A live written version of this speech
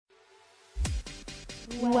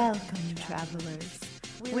Welcome, travelers.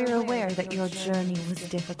 We're aware that your journey was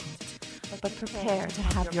difficult, but prepare to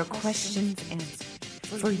have your questions answered,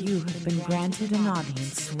 for you have been granted an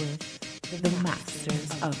audience with the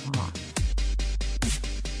Masters of Modern.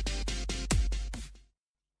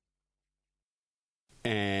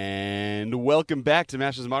 And welcome back to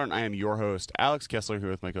Masters of Modern. I am your host, Alex Kessler, here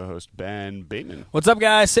with my co-host, Ben Bateman. What's up,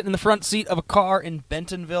 guys? Sitting in the front seat of a car in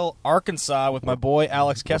Bentonville, Arkansas with my boy,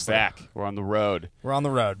 Alex Kessler. We're back. We're on the road. We're on the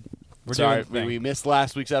road. We're Sorry, doing the thing. we missed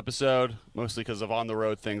last week's episode, mostly because of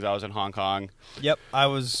on-the-road things. I was in Hong Kong. Yep, I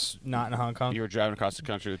was not in Hong Kong. You were driving across the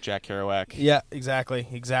country with Jack Kerouac. Yeah, exactly.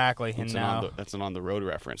 And now... That's an on-the-road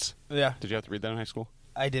reference. Yeah. Did you have to read that in high school?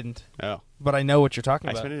 I didn't. Oh. But I know what you're talking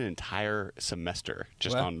I about. spent an entire semester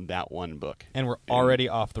just on that one book. And we're already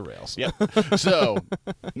off the rails. Yep. So,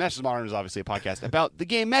 Masters of Modern is obviously a podcast about the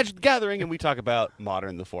game Magic the Gathering, and we talk about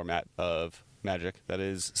Modern, the format of Magic that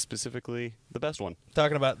is specifically the best one.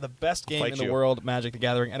 Talking about the best game in the world, Magic the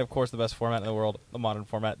Gathering, and of course the best format in the world, the Modern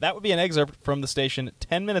format. That would be an excerpt from the station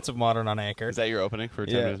 10 Minutes of Modern on Anchor. Is that your opening for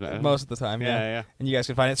 10 yeah, minutes? Most of the time, yeah. And you guys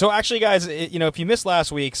can find it. So actually, guys, if you missed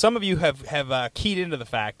last week, some of you have keyed into the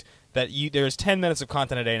fact that there's 10 minutes of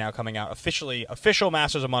content a day now coming out, official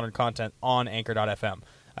Masters of Modern content on Anchor.fm.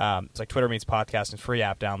 It's like Twitter meets podcast and free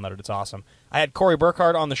app. Download it. It's awesome. I had Corey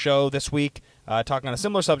Burkhardt on the show this week talking on a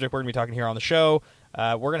similar subject we're going to be talking here on the show.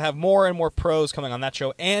 We're going to have more and more pros coming on that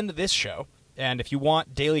show and this show. And if you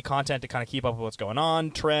want daily content to kind of keep up with what's going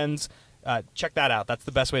on, trends, check that out. That's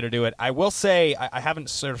the best way to do it. I will say, I haven't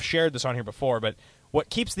sort of shared this on here before, but what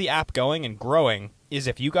keeps the app going and growing is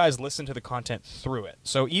if you guys listen to the content through it.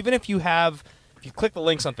 So even if you click the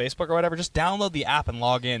links on Facebook or whatever, just download the app and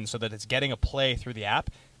log in so that it's getting a play through the app.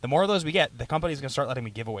 The more of those we get, the company's going to start letting me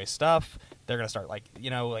give away stuff. They're going to start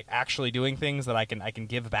actually doing things that I can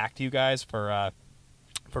give back to you guys for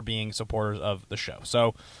being supporters of the show.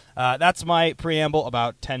 So that's my preamble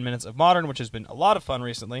about 10 Minutes of Modern, which has been a lot of fun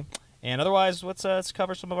recently. And otherwise, let's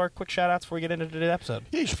cover some of our quick shout-outs before we get into today's episode.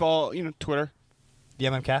 Yeah, you should follow, Twitter. The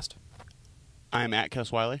MMCast. I am at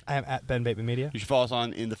Kess Wiley. I am at Ben Bateman Media. You should follow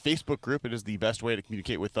us in the Facebook group. It is the best way to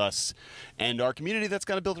communicate with us and our community that's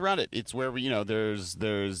kind of built around it. It's where we, there's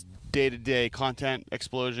day-to-day content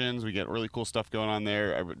explosions. We get really cool stuff going on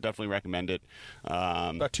there. I would definitely recommend it.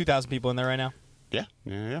 About 2,000 people in there right now.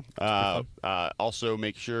 Yeah. Also,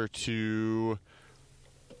 make sure to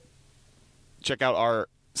check out our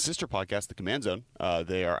sister podcast, The Command Zone.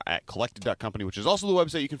 They are at collected.company, which is also the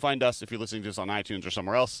website you can find us if you're listening to us on iTunes or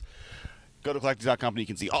somewhere else. Go to collected.company. You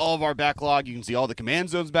can see all of our backlog. You can see all the Command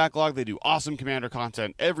Zone's backlog. They do awesome Commander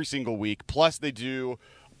content every single week. Plus, they do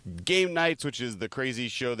Game Nights, which is the crazy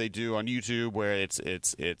show they do on YouTube where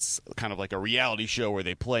it's kind of like a reality show where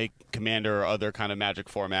they play Commander or other kind of Magic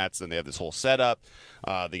formats, and they have this whole setup.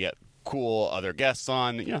 They get cool other guests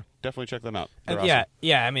on. Yeah, definitely check them out. Awesome.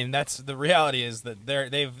 Yeah. I mean, that's the reality is that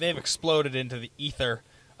they've exploded into the ether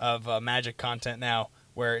of Magic content now,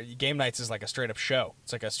 where Game Nights is like a straight up show.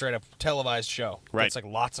 It's like a straight up televised show. Right. It's like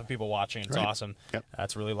lots of people watching. It's awesome. Yep.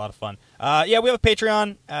 That's really a lot of fun. We have a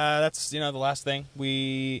Patreon. That's the last thing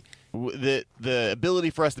the ability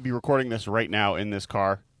for us to be recording this right now in this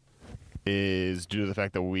car is due to the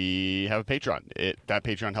fact that we have a Patreon. That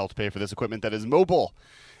Patreon helps pay for this equipment that is mobile.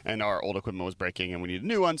 And our old equipment was breaking, and we need a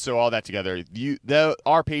new one. So all that together,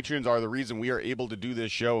 our patrons are the reason we are able to do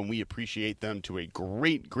this show, and we appreciate them to a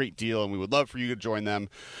great, great deal. And we would love for you to join them.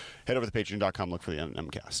 Head over to patreon.com, look for the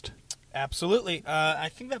MMCast. Absolutely. I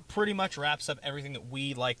think that pretty much wraps up everything that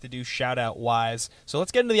we like to do shout-out-wise. So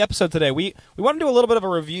let's get into the episode today. We want to do a little bit of a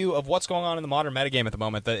review of what's going on in the Modern metagame at the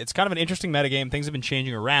moment. It's kind of an interesting metagame. Things have been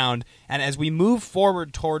changing around. And as we move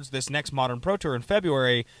forward towards this next Modern Pro Tour in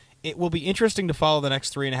February, it will be interesting to follow the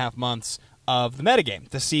next 3.5 months of the metagame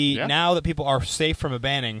to see now that people are safe from a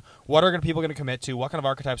banning, what are people going to commit to, what kind of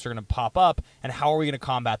archetypes are going to pop up, and how are we going to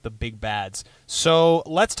combat the big bads. So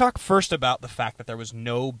let's talk first about the fact that there was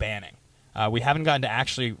no banning. We haven't gotten to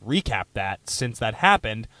actually recap that since that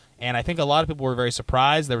happened, and I think a lot of people were very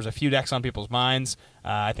surprised. There was a few decks on people's minds.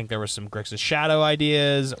 I think there was some Grixis Shadow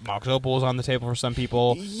ideas. Mox Opal was on the table for some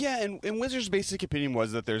people. Yeah, and Wizards' basic opinion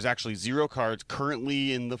was that there's actually 0 cards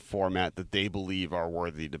currently in the format that they believe are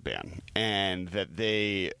worthy to ban, and that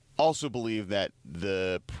they also believe that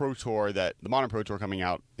the Modern Pro Tour coming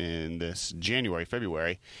out in this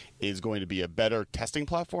February, is going to be a better testing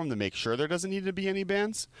platform to make sure there doesn't need to be any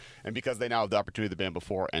bans. And because they now have the opportunity to ban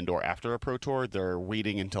before and or after a Pro Tour, they're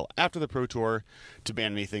waiting until after the Pro Tour to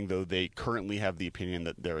ban anything, though they currently have the opinion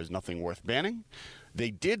that there is nothing worth banning.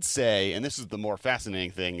 They did say, and this is the more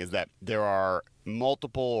fascinating thing, is that there are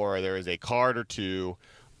there is a card or two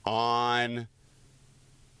on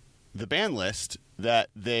the ban list that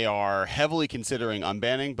they are heavily considering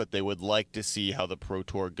unbanning, but they would like to see how the Pro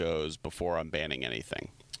Tour goes before unbanning anything.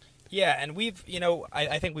 Yeah, and we've,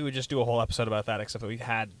 I think we would just do a whole episode about that, except that we've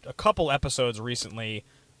had a couple episodes recently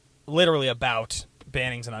literally about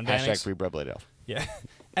bannings and unbannings. Hashtag free Blood Blade Elf. Yeah.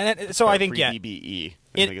 And so I think, free BBE,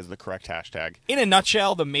 I think is the correct hashtag. In a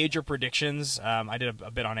nutshell, the major predictions, I did a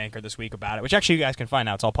bit on Anchor this week about it, which actually you guys can find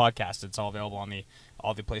now. It's all podcasted. It's all available on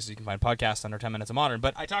all the places you can find podcasts under 10 Minutes of Modern.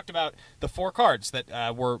 But I talked about the 4 cards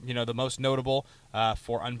that were, the most notable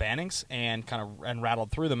for unbannings and and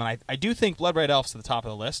rattled through them. And I do think Bloodbraid Elf's at the top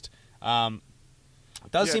of the list.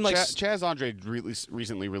 Seem like Chaz Andre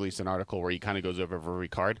recently released an article where he kind of goes over every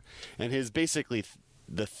card, and his basically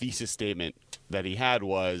the thesis statement that he had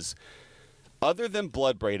was, other than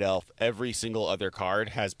Bloodbraid Elf, every single other card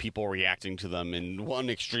has people reacting to them in one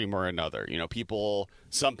extreme or another.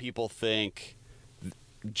 Some people think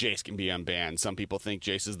Jace can be unbanned. Some people think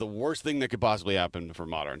Jace is the worst thing that could possibly happen for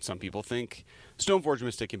Modern. Some people think Stoneforge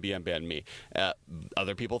Mystic can be unbanned me.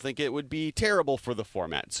 Other people think it would be terrible for the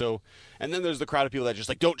format. So, and then there's the crowd of people that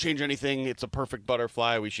just don't change anything. It's a perfect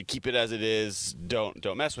butterfly. We should keep it as it is. Don't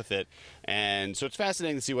mess with it. And so it's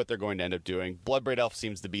fascinating to see what they're going to end up doing. Bloodbraid Elf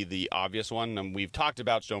seems to be the obvious one. And we've talked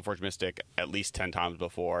about Stoneforge Mystic at least 10 times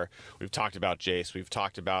before. We've talked about Jace. We've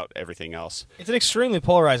talked about everything else. It's an extremely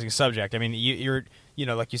polarizing subject. I mean, you're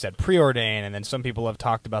like you said, preordain, and then some people have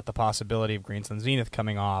talked about the possibility of Greensun Zenith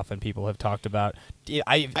coming off, and people have talked about.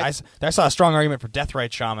 I saw a strong argument for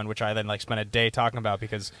Deathrite Shaman, which I then spent a day talking about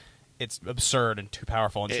because it's absurd and too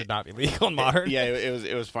powerful and should not be legal in Modern.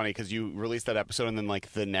 It was funny because you released that episode, and then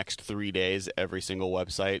the next 3 days, every single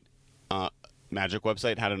website, Magic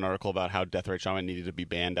website, had an article about how Deathrite Shaman needed to be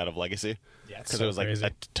banned out of Legacy. Yeah, because so it was crazy.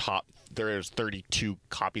 a top. There's 32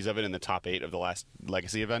 copies of it in the top 8 of the last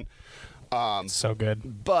Legacy event. So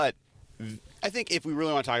good. But I think if we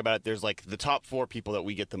really want to talk about it, there's the top 4 people that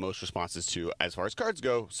we get the most responses to as far as cards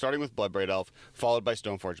go, starting with Bloodbraid Elf, followed by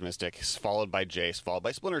Stoneforge Mystic, followed by Jace, followed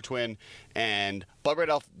by Splinter Twin, and Bloodbraid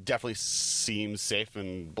Elf definitely seems safe,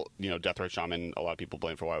 and Deathrite Shaman, a lot of people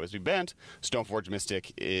blame for why it was banned. Stoneforge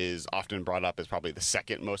Mystic is often brought up as probably the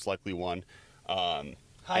second most likely one. High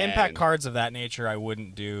impact cards of that nature I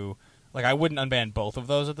wouldn't do. I wouldn't unban both of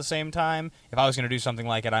those at the same time. If I was going to do something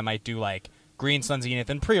like it, I might do Greensun Zenith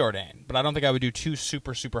and Preordain. But I don't think I would do 2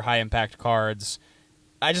 super, super high impact cards.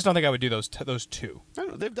 I just don't think I would do those 2. I don't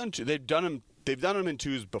know. They've done 2. They've done them in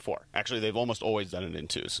 2s before. Actually, they've almost always done it in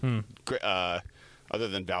 2s. Other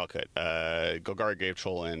than Valakut, Golgari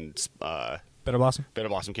Gravetroll and Bitter Blossom? Bitter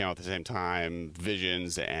Blossom came out at the same time.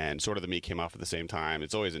 Visions and Sword of the Meek came off at the same time.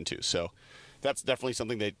 It's always in 2s. So that's definitely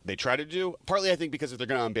something they try to do. Partly, I think, because if they're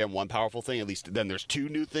going to unban one powerful thing, at least then there's 2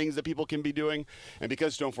 new things that people can be doing. And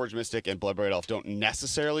because Stoneforge Mystic and Bloodbraid Elf don't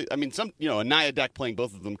necessarily... I mean, a Naya deck playing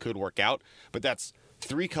both of them could work out, but that's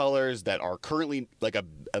 3 colors that are currently...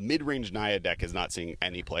 a mid-range Naya deck is not seeing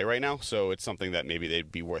any play right now, so it's something that maybe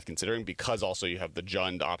they'd be worth considering, because also you have the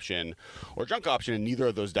Jund option or Junk option, and neither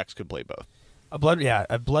of those decks could play both. A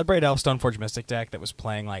Bloodbraid Elf Stoneforge Mystic deck that was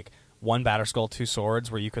playing 1 Batterskull, 2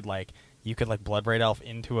 swords, where you could Bloodbraid Elf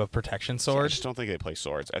into a protection sword. I just don't think they play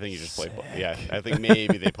swords. I think you just play... Yeah, I think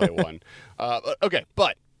maybe they play 1. Okay,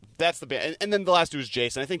 but that's the ban. And then the last 2 is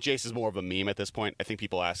Jace, and I think Jace is more of a meme at this point. I think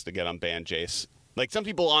people ask to get unbanned Jace. Some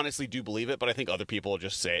people honestly do believe it, but I think other people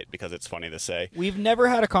just say it because it's funny to say. We've never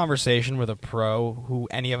had a conversation with a pro who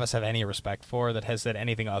any of us have any respect for that has said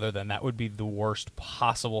anything other than that would be the worst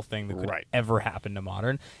possible thing that could ever happen to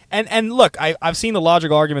Modern. And look, I've seen the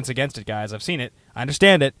logical arguments against it, guys. I've seen it. I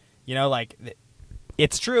understand it.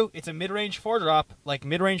 It's true. It's a mid-range 4-drop.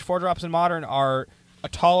 Mid-range 4-drops in Modern are a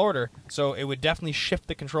tall order, so it would definitely shift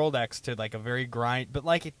the control decks to a very grind. But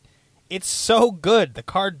it's so good. The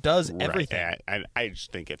card does everything. I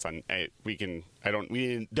just think it's we don't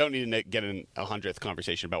need to get in a 100th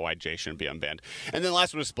conversation about why Jay shouldn't be unbanned. And then the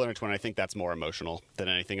last one is Splinter Twin. I think that's more emotional than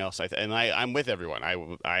anything else. I'm with everyone.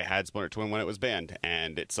 I had Splinter Twin when it was banned,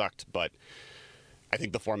 and it sucked, but I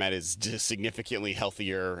think the format is just significantly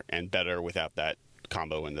healthier and better without that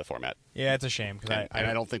combo in the format. Yeah, it's a shame because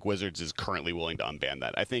I don't think Wizards is currently willing to unban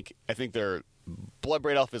that. I think their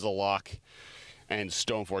Bloodbraid Elf is a lock, and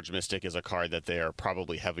Stoneforge Mystic is a card that they are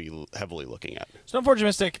probably heavily looking at. Stoneforge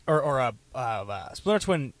Mystic or Splinter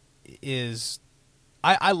Twin is...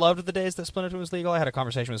 I loved the days that Splinter Twin was legal. I had a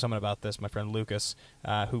conversation with someone about this, my friend Lucas,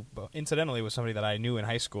 who incidentally was somebody that I knew in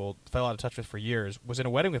high school, fell out of touch with for years, was in a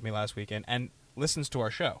wedding with me last weekend, and listens to our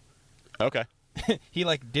show. Okay. He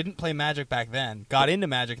didn't play Magic back then, got into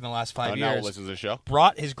Magic in the last 5 years. Now listens to the show.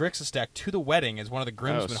 Brought his Grixis deck to the wedding as one of the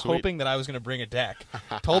groomsmen, sweet. hoping that I was going to bring a deck.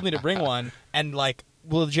 Told me to bring one, and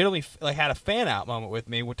legitimately had a fan out moment with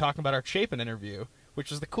me. We're talking about our Chapin interview, which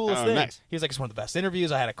was the coolest thing. Nice. He was like, it's one of the best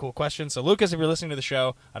interviews. I had a cool question. So, Lucas, if you're listening to the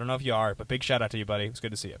show, I don't know if you are, but big shout out to you, buddy. It was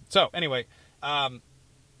good to see you. So, anyway,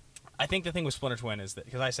 I think the thing with Splinter Twin is that,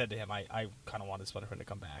 because I said to him, I kind of wanted Splinter Twin to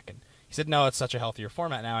come back. And he said, no, it's such a healthier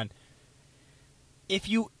format now. And if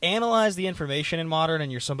you analyze the information in Modern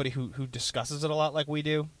and you're somebody who discusses it a lot like we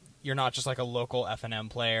do, you're not just like a local FNM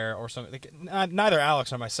player or something. Like, neither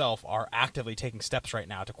Alex nor myself are actively taking steps right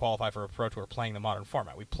now to qualify for a Pro Tour playing the Modern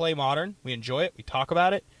format. We play Modern, we enjoy it, we talk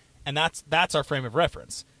about it, and that's our frame of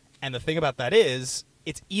reference. And the thing about that is,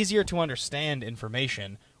 it's easier to understand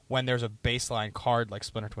information when there's a baseline card like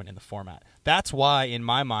Splinter Twin in the format. That's why, in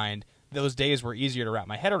my mind, those days were easier to wrap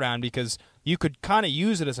my head around, because you could kind of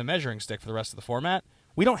use it as a measuring stick for the rest of the format.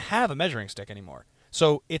 We don't have a measuring stick anymore.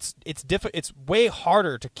 So it's way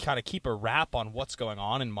harder to kind of keep a wrap on what's going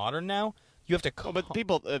on in Modern now. You have to. But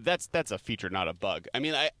people, that's a feature, not a bug. I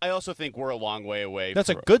mean, I also think we're a long way away. That's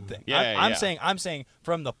a good thing. Yeah, I'm saying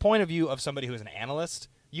from the point of view of somebody who is an analyst.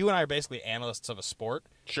 You and I are basically analysts of a sport.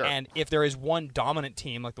 Sure. And if there is one dominant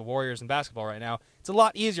team like the Warriors in basketball right now, it's a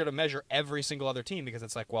lot easier to measure every single other team, because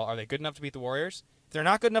it's like, well, are they good enough to beat the Warriors? If they're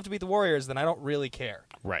not good enough to beat the Warriors, then I don't really care.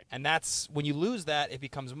 Right. And that's when you lose that, it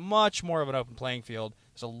becomes much more of an open playing field.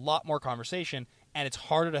 There's a lot more conversation, and it's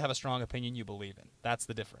harder to have a strong opinion you believe in. That's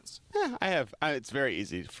the difference. It's very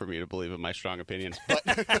easy for me to believe in my strong opinions, but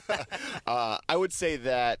I would say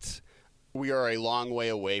that we are a long way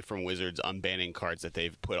away from Wizards unbanning cards that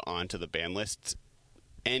they've put onto the ban list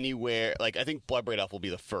anywhere. Like, I think Bloodbraid Elf will be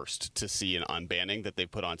the first to see an unbanning that they've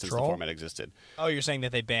put on since the format existed. Oh, you're saying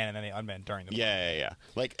that they ban and then they unban during the format. Yeah.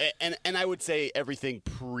 Like, and I would say everything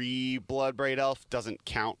pre-Bloodbraid Elf doesn't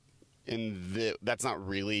count that's not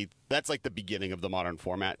really, that's like the beginning of the Modern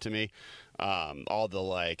format to me. All the,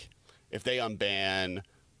 like, if they unban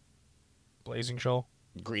Blazing Shoal,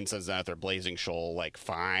 Green Sun Zenith or Blazing Shoal, like,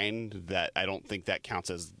 fine. That I don't think that counts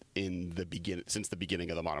as since the beginning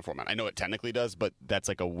of the Modern format. I know it technically does, but that's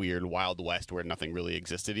like a weird Wild West where nothing really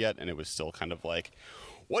existed yet, and it was still kind of like,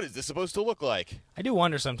 what is this supposed to look like? I do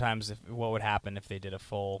wonder sometimes what would happen if they did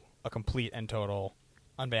a complete and total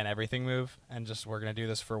unban everything move, and just we're going to do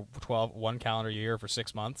this for one calendar year for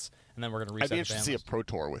 6 months, and then we're going to reset the ban list. I'd be interested to see a Pro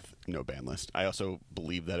Tour with no ban list. I also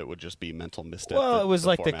believe that it would just be mental misstep. Well, it was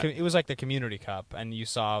like format. it was like the Community Cup, and you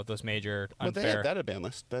saw those major unfair. But they had a ban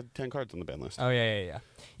list. They had 10 cards on the ban list. Oh yeah.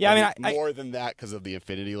 I mean, more than that because of the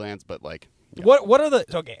Infinity Lands, but like. Yeah. What are the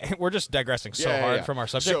okay? We're just digressing so hard from our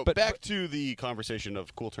subject. So but back to the conversation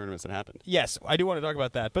of cool tournaments that happened. Yes, I do want to talk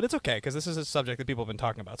about that, but it's okay because this is a subject that people have been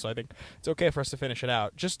talking about. So I think it's okay for us to finish it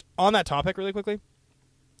out. Just on that topic, really quickly,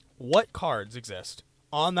 what cards exist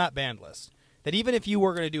on that banned list that even if you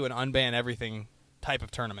were going to do an unban everything type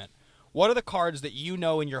of tournament, what are the cards that you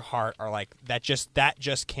know in your heart are like that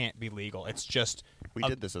just can't be legal? It's just we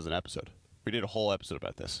did this as an episode. We did a whole episode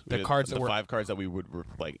about this. The 5 cards that we would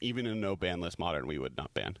like, even in a no ban list Modern, we would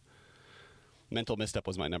not ban. Mental Misstep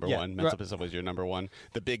was my number one. Mental Misstep was your number one.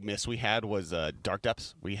 The big miss we had was Dark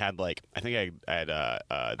Depths. We had like I think I had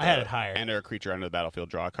it higher. Enter a creature under the battlefield,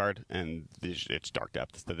 draw a card, and it's Dark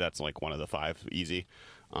Depths. That's like one of the 5 easy.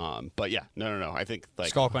 But yeah, no. I think like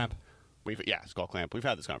Skull Clamp. Skull Clamp. We've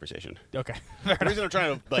had this conversation. Okay. The reason I'm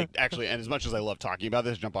trying to like actually, and as much as I love talking about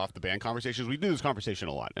this, jump off the ban conversations. We do this conversation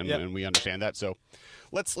a lot, and we understand that. So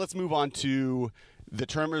let's move on to the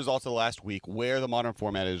tournament results of the last week, where the Modern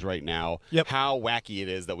format is right now, how wacky it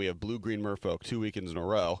is that we have Blue-Green Merfolk 2 weekends in a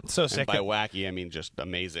row. So sick. And by wacky, I mean just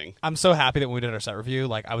amazing. I'm so happy that when we did our set review,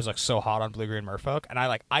 like I was like so hot on Blue-Green Merfolk, and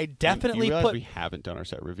I definitely you realize we haven't done our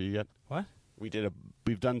set review yet. What?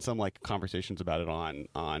 We've done some like conversations about it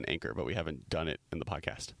on Anchor, but we haven't done it in the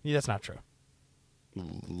podcast. Yeah, that's not true.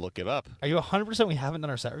 Look it up. Are you 100% we haven't done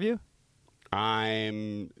our set review?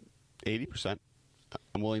 I'm 80%.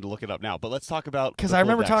 I'm willing to look it up now, but let's talk about because I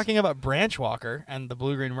remember talking about Branchwalker and the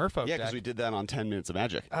Blue-Green Merfolk. Yeah, because we did that on 10 Minutes of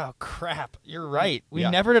Magic. Oh crap! You're right. We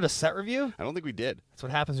never did a set review. I don't think we did. That's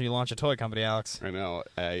what happens when you launch a toy company, Alex. I know.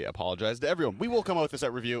 I apologize to everyone. We will come out with a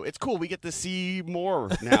set review. It's cool. We get to see more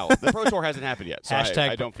now. The Pro Tour hasn't happened yet, so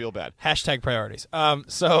I don't feel bad. Hashtag priorities.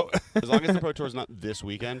 So as long as the Pro Tour is not this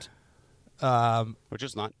weekend, which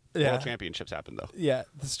is not. World Championships happen though. Yeah,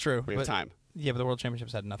 that's true. We have time. Yeah, but the World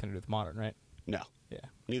Championships had nothing to do with Modern, right? No. Yeah.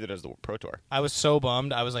 Neither does the Pro Tour. I was so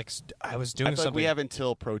bummed. I was doing something. Like we have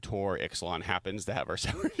until Pro Tour Ixalan happens to have our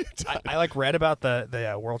set review done. I read about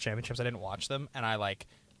the World Championships. I didn't watch them, and I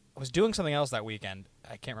was doing something else that weekend.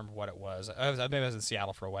 I can't remember what it was. Maybe I was in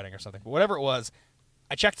Seattle for a wedding or something. But whatever it was,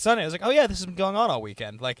 I checked Sunday. I was like, oh yeah, this has been going on all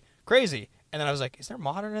weekend, like crazy. And then I was like, is there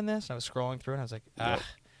Modern in this? And I was scrolling through, and I was like, No,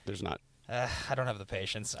 there's not. I don't have the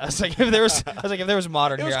patience. I was like, if there was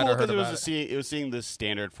modern It here, was I'd cool have heard because about it. it was seeing the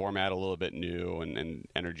standard format a little bit new, and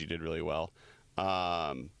Energy did really well.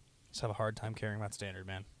 Just have a hard time carrying that standard,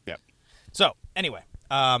 man. Yep. So, anyway,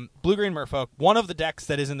 Blue-Green Merfolk, one of the decks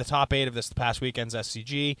that is in the top 8 of this past weekend's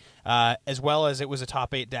SCG, as well as it was a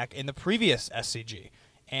top 8 deck in the previous SCG.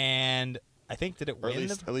 And I think that it Or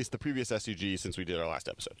win at least the previous SCG since we did our last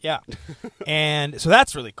episode. Yeah. And so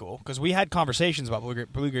that's really cool because we had conversations about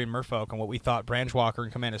Blue-Green Merfolk and what we thought Branchwalker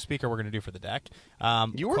and Commander Speaker were going to do for the deck.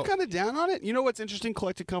 You were kind of down on it. You know what's interesting?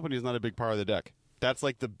 Collected Company is not a big part of the deck. That's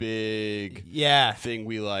like the big thing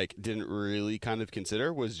we didn't really kind of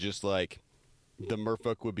consider was just like the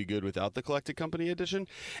Merfolk would be good without the Collected Company edition.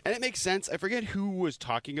 And it makes sense. I forget who was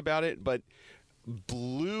talking about it, but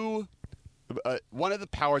blue... one of the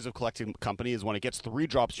powers of Collecting Company is when it gets 3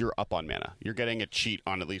 drops, you're up on mana. You're getting a cheat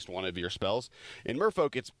on at least one of your spells. In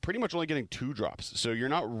Merfolk, it's pretty much only getting 2 drops, so you're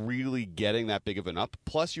not really getting that big of an up.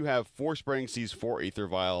 Plus, you have 4 Spreading Seas, 4 Aether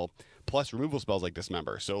Vial, plus removal spells like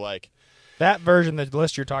Dismember. So, that version, the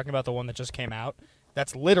list you're talking about, the one that just came out,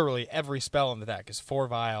 that's literally every spell in the deck is 4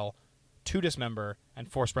 Vial, 2 Dismember,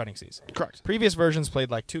 and 4 Spreading Seas. Correct. Previous versions played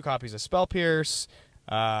 2 copies of Spell Pierce,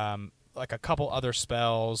 a couple other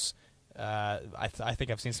spells. I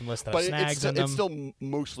think I've seen some lists that have snags in them. It's still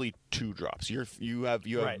mostly 2 drops. You have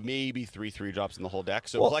Right. maybe 3 drops in the whole deck.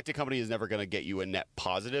 So Collected Company is never going to get you a net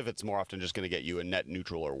positive. It's more often just going to get you a net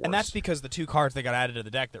neutral or worse. And that's because the 2 cards that got added to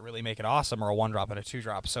the deck that really make it awesome are a 1-drop and a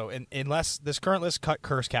 2-drop. So unless this current list cut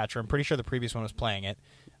Curse Catcher, I'm pretty sure the previous one was playing it.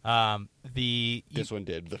 This one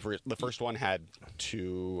did. The first one had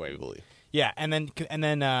 2, I believe. Yeah, and then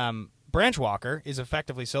Branchwalker is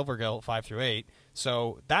effectively Silvergill 5 through 8.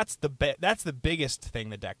 So that's the biggest thing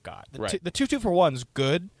the deck got. The 2 for 1's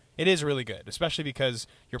good. It is really good, especially because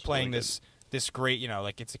you're playing really this great,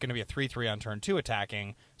 it's going to be a 3/3 on turn 2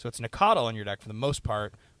 attacking. So it's Nikado in your deck for the most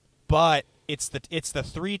part, but it's the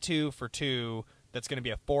 3/2 for 2 that's going to be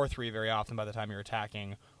a 4/3 very often by the time you're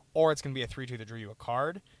attacking, or it's going to be a 3/2 that drew you a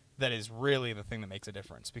card. That is really the thing that makes a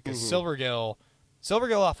difference because Silvergill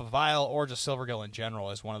off of Vial or just Silvergill in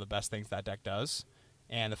general is one of the best things that deck does.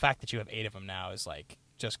 And the fact that you have 8 of them now is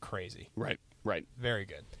just crazy. Right. Very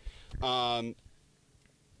good.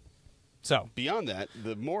 So beyond that,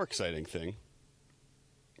 the more exciting thing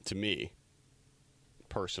to me,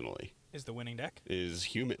 personally, is the winning deck is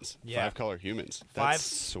humans. Yeah. 5-color humans. That's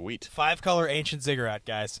sweet. 5-color Ancient Ziggurat,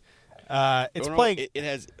 guys. It's no, playing. It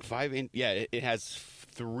has 5. It has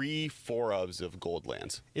 3 4-ofs of gold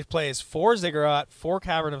lands. It plays 4 Ziggurat, 4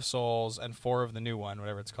 Cavern of Souls, and 4 of the new one,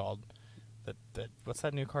 whatever it's called. What's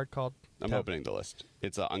that new card called? I'm opening the list.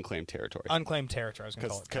 It's Unclaimed Territory. Unclaimed Territory. I was going to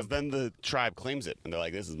call it. Because then the tribe claims it, and they're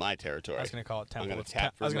like, "This is my territory." I was going to call it Temple. I'm going to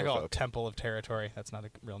tap for I was going to call Merfolk. it Temple of Territory. That's not a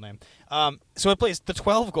real name. So it plays the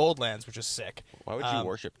 12 gold lands, which is sick. Why would you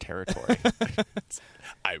worship territory?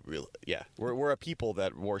 We're a people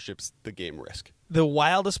that worships the game Risk. The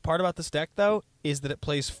wildest part about this deck, though, is that it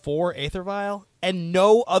plays 4 Aether Vial and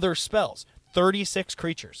no other spells. 36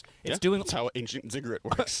 creatures. That's how Ancient Ziggurat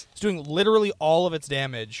works. It's doing literally all of its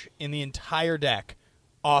damage in the entire deck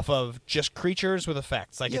off of just creatures with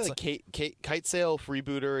effects. Kite Sail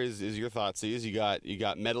Freebooter is your Thoughtseize. You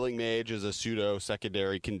got Meddling Mage as a pseudo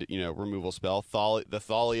secondary removal spell. The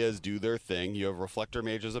Thalias do their thing. You have Reflector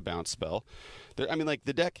Mage as a bounce spell.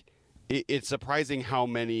 The deck. It's surprising how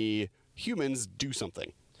many humans do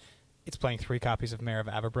something. It's playing 3 copies of Mayor of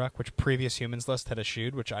Averbrook, which previous humans list had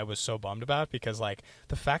eschewed, which I was so bummed about because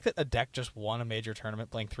the fact that a deck just won a major tournament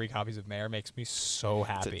playing 3 copies of Mayor makes me so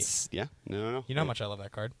happy. No. You know how much I love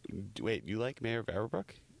that card. Wait, you like Mayor of Averbrook?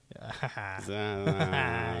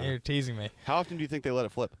 You're teasing me. How often do you think they let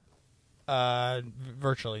it flip?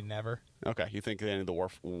 Virtually never. Okay, you think the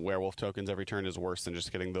werewolf tokens every turn is worse than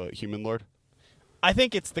just getting the Human Lord? I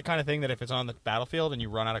think it's the kind of thing that if it's on the battlefield and you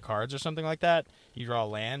run out of cards or something like that, you draw a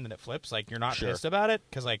land and it flips. You're not pissed about it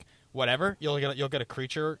because whatever you'll get a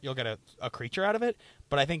creature, you'll get a creature out of it.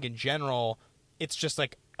 But I think in general, it's just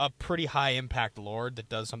a pretty high impact lord that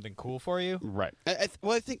does something cool for you. Right. I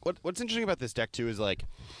think what's interesting about this deck too is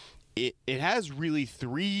it has really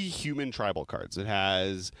 3 human tribal cards. It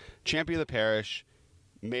has Champion of the Parish,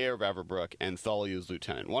 Mayor of Averbrook, and Thalia's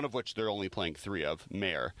Lieutenant, one of which they're only playing 3 of,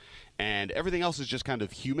 Mayor. And everything else is just kind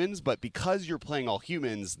of humans, but because you're playing all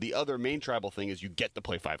humans, the other main tribal thing is you get to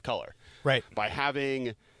play 5-color. Right. By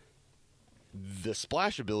having the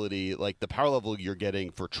splash ability, the power level you're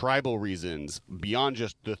getting for tribal reasons, beyond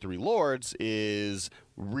just the 3 lords, is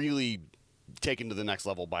really taken to the next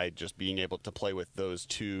level by just being able to play with those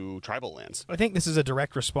 2 tribal lands. I think this is a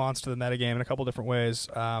direct response to the metagame in a couple different ways.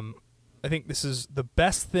 I think this is the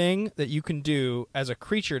best thing that you can do as a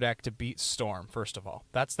creature deck to beat Storm, first of all.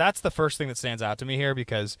 That's the first thing that stands out to me here,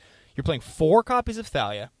 because you're playing 4 copies of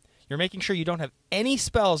Thalia. You're making sure you don't have any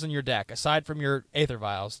spells in your deck, aside from your Aether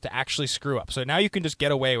Vials, to actually screw up. So now you can just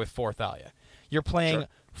get away with 4 Thalia. You're playing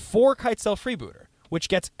 4 Kitesail Freebooter, which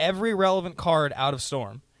gets every relevant card out of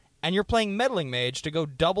Storm. And you're playing Meddling Mage to go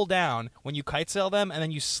double down when you Kitesail them, and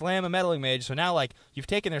then you slam a Meddling Mage. So now, like, you've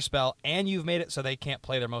taken their spell, and you've made it so they can't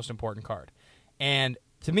play their most important card. And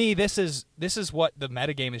to me, this is what the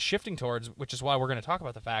metagame is shifting towards, which is why we're going to talk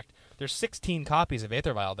about the fact there's 16 copies of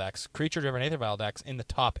Aether Vial decks, creature-driven Aether Vial decks, in the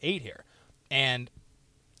top 8 here. And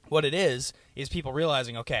what it is people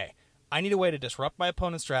realizing, okay, I need a way to disrupt my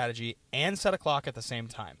opponent's strategy and set a clock at the same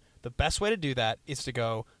time. The best way to do that is to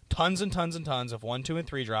go tons and tons and tons of 1, 2, and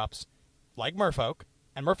 3 drops, like Merfolk.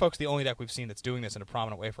 And Merfolk's the only deck we've seen that's doing this in a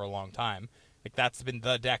prominent way for a long time. Like, that's been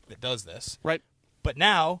the deck that does this. Right. But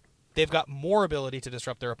now they've got more ability to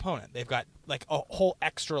disrupt their opponent. They've got, like, a whole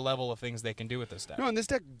extra level of things they can do with this deck. No, and this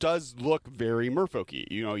deck does look very Merfolky.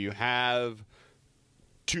 You know, you have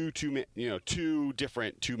two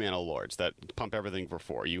different 2-mana lords that pump everything for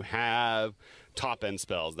 4. You have top end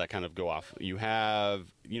spells that kind of go off. You have,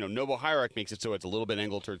 Noble Hierarch makes it so it's a little bit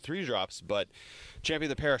angled toward 3 drops, but Champion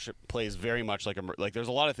of the Parish plays very much like there's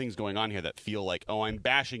a lot of things going on here that feel like, oh, I'm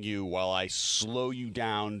bashing you while I slow you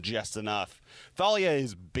down just enough. Thalia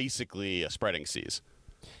is basically a spreading seas.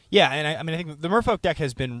 Yeah, and I think the Merfolk deck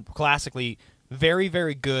has been classically very,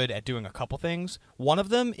 very good at doing a couple things. One of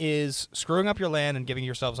them is screwing up your land and giving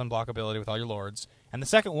yourselves unblockability with all your lords. And the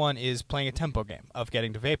second one is playing a tempo game of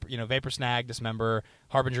getting to Vapor Snag, Dismember,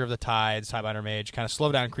 Harbinger of the Tides, Tidebinder Mage, kind of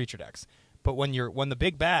slow down creature decks. But when the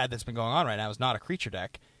big bad that's been going on right now is not a creature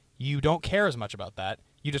deck, you don't care as much about that.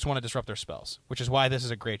 You just want to disrupt their spells, which is why this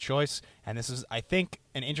is a great choice, and this is, I think,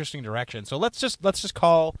 an interesting direction. So let's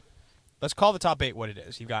call the top 8 what it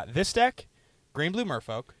is. You've got this deck, Green Blue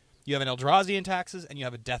Merfolk. You have an Eldrazi in Taxes, and you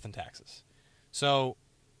have a Death in Taxes. So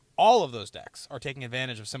all of those decks are taking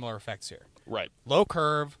advantage of similar effects here. Right. Low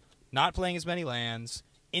curve, not playing as many lands,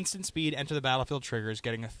 instant speed, enter the battlefield triggers,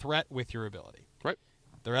 getting a threat with your ability. Right.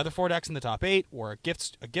 There are other 4 decks in the top 8 were a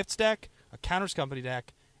gifts deck, a Counters Company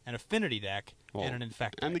deck, an Affinity deck, and an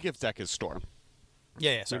Infect deck. And the Gifts deck is Storm.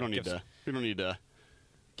 Yeah, sorry. We don't need to.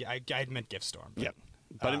 I meant Gift Storm. Yeah.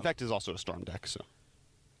 But Infect is also a Storm deck, so.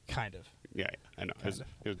 Kind of. Yeah, I know. It was a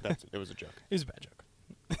joke. It was a bad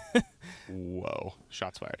joke. Whoa.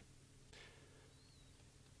 Shots fired.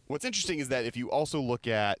 What's interesting is that if you also look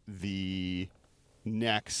at the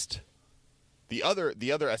other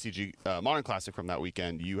SCG Modern Classic from that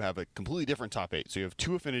weekend, you have a completely different top 8. So you have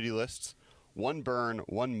 2 Affinity lists, 1 Burn,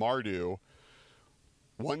 1 Mardu,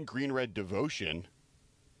 1 Green-Red Devotion,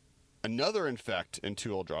 another Infect, and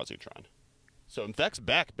 2 Eldrazi-Tron. So Infect's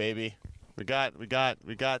back, baby. We got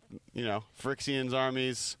Phyrexian's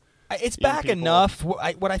armies. It's back enough.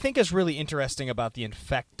 What I think is really interesting about the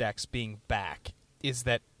Infect decks being back is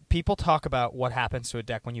that people talk about what happens to a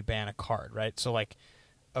deck when you ban a card, right? So, like,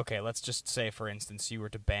 okay, let's just say, for instance, you were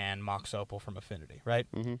to ban Mox Opal from Affinity, right?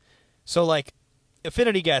 Mm-hmm. So, like,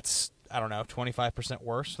 Affinity gets, 25%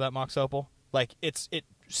 worse for that Mox Opal. Like, it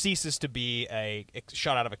ceases to be a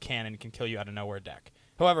shot out of a cannon, can kill you out of nowhere deck.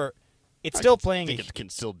 However, it's still playing. I think it can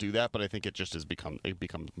still do that, but I think it just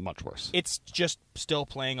becomes much worse. It's just still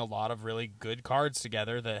playing a lot of really good cards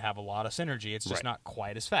together that have a lot of synergy. It's just not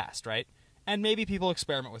quite as fast, right? And maybe people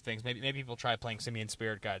experiment with things. Maybe people try playing Simian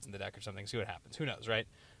Spirit Guides in the deck or something, see what happens. Who knows, right?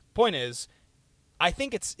 Point is, I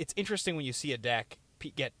think it's interesting when you see a deck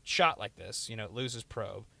get shot like this, it loses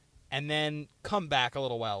Probe, and then come back a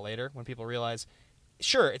little while later when people realize,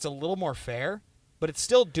 sure, it's a little more fair, but it's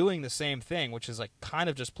still doing the same thing, which is like kind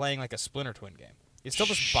of just playing like a Splinter Twin game. It's still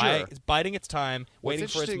just it's biding its time, waiting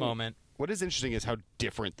for its moment. What is interesting is how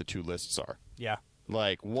different the 2 lists are. Yeah.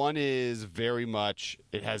 Like, one is very much,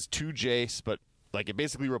 it has 2 Jace, but like it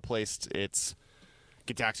basically replaced its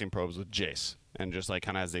Gitaxian Probes with Jace, and just like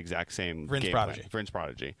kind of has the exact same Vryn's Prodigy. Vryn's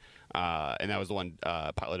Prodigy. And that was the one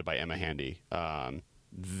piloted by Emma Handy.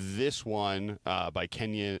 This one by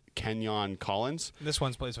Kenyon Collins. This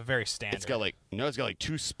one's plays a very standard. It's got like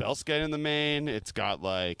 2 Spellskite in the main. It's got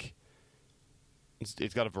a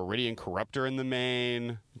Viridian Corruptor in the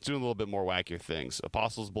main. It's doing a little bit more wackier things.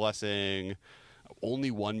 Apostle's Blessing,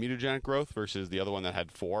 only 1 Mutagenic Growth versus the other one that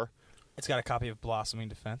had 4. It's got a copy of Blossoming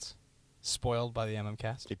Defense, spoiled by the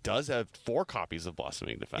MMCast. It does have 4 copies of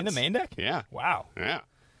Blossoming Defense in the main deck. Yeah. Wow. Yeah.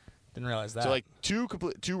 Didn't realize that. So like 2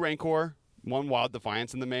 Rancor, 1 Wild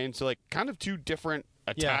Defiance in the main. So like kind of 2 different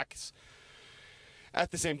attacks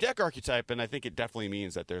at the same deck archetype, and I think it definitely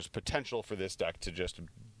means that there's potential for this deck to just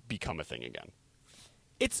become a thing again.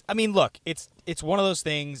 I mean, look, it's one of those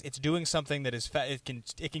things. It's doing something that is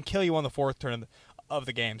it can kill you on the fourth turn of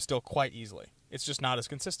the game still quite easily. It's just not as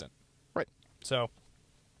consistent. Right. So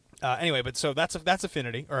anyway, but so that's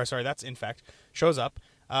Affinity, or sorry, that's Infect shows up.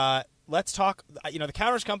 Let's talk. The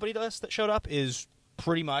Counters Company list that showed up is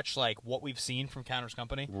pretty much like what we've seen from Counters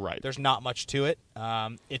Company. Right. There's not much to it.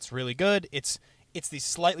 It's really good. It's the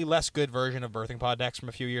slightly less good version of Birthing Pod decks from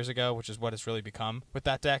a few years ago, which is what it's really become with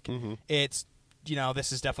that deck. Mm-hmm. It's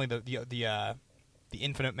this is definitely the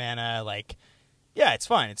infinite mana. Like, yeah, it's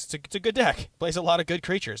fine. It's a good deck. Plays a lot of good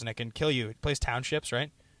creatures and it can kill you. It plays townships,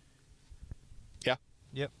 right? Yeah.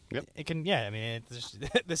 Yep. Yep. It can. Yeah. I mean,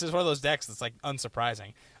 this is one of those decks that's like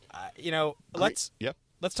unsurprising.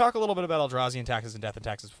 Let's talk a little bit about Eldrazi and Taxes and Death and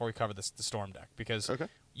Taxes before we cover the Storm deck, because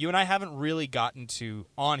you and I haven't really gotten to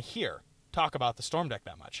on here talk about the Storm deck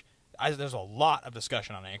that much. There's a lot of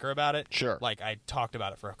discussion on Anchor about it. Sure. Like, I talked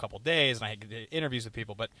about it for a couple days, and I did interviews with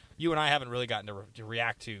people, but you and I haven't really gotten to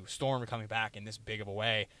react to Storm coming back in this big of a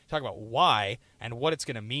way, talk about why and what it's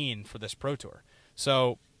going to mean for this Pro Tour.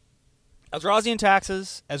 So, Eldrazi and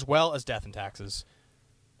Taxes, as well as Death and Taxes,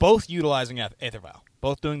 both utilizing Aether Vial.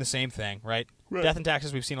 Both doing the same thing, right? Death and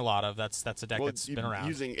Taxes we've seen a lot of. That's a deck that's been around.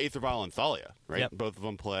 Using Aether Vial and Thalia, right? Yep. Both of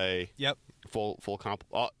them play full comp.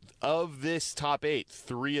 Of this top 8,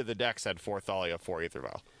 3 of the decks had 4 Thalia, 4 Aether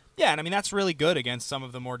Vial. Yeah, and I mean that's really good against some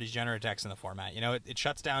of the more degenerate decks in the format. It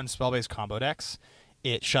shuts down spell-based combo decks.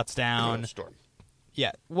 It shuts down Storm.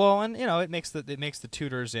 Yeah, well, and it makes the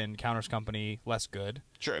tutors in Counters Company less good.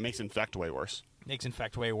 Sure, it makes Infect way worse. Makes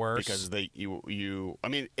Infect way worse because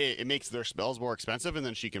it makes their spells more expensive, and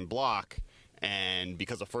then she can block, and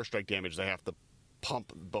because of first strike damage, they have to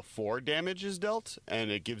pump before damage is dealt, and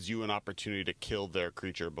it gives you an opportunity to kill their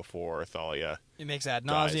creature before Thalia. It makes Ad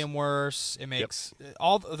Nauseam worse. It makes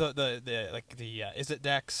all the Izzet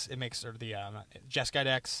decks. It makes the Jeskai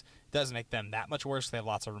decks. It doesn't make them that much worse. They have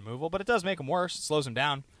lots of removal, but it does make them worse. It slows them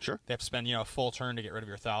down. Sure. They have to spend a full turn to get rid of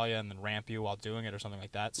your Thalia and then ramp you while doing it or something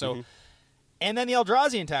like that. So. And then the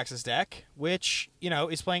Eldrazi and Taxes deck, which,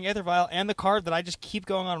 is playing Aether Vial, and the card that I just keep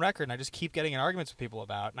going on record and I just keep getting in arguments with people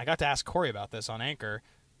about, and I got to ask Corey about this on Anchor.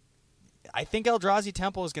 I think Eldrazi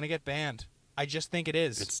Temple is going to get banned. I just think it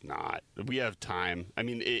is. It's not. We have time. I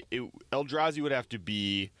mean, Eldrazi would have to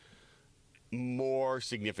be more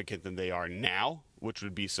significant than they are now, which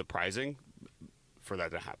would be surprising for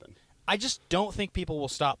that to happen. I just don't think people will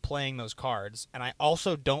stop playing those cards, and I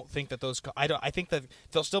also don't think that I think that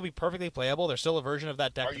they'll still be perfectly playable. There's still a version of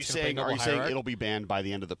that deck. Are you saying it'll be banned by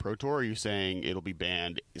the end of the Pro Tour? Or are you saying it'll be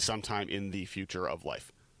banned sometime in the future of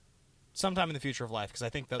life? Sometime in the future of life, because I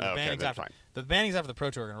think the bannings after the Pro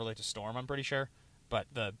Tour are going to relate to Storm. I'm pretty sure, but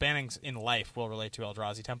the bannings in life will relate to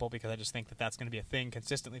Eldrazi Temple, because I just think that that's going to be a thing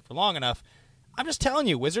consistently for long enough. I'm just telling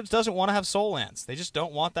you, Wizards doesn't want to have Soul Lands. They just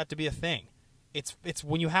don't want that to be a thing. It's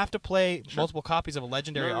when you have to play multiple copies of a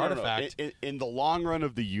legendary artifact. No. In the long run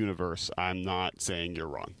of the universe, I'm not saying you're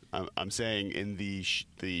wrong. I'm saying in the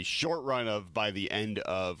short run of by the end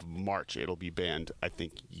of March, it'll be banned. I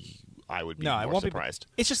think I would be more surprised.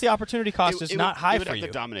 It's just the opportunity cost is not high for you. It would have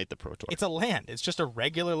to dominate the Pro Tour. It's a land. It's just a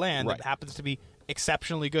regular land that happens to be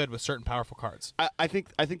exceptionally good with certain powerful cards. I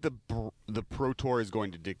think the Pro Tour is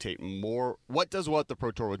going to dictate more. What the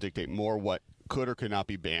Pro Tour will dictate more what could or could not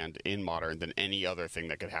be banned in Modern than any other thing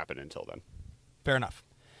that could happen until then. Fair enough.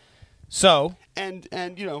 So and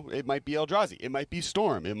it might be Eldrazi, it might be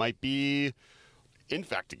Storm, it might be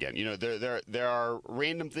Infect again. There are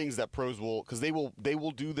random things that pros will, because they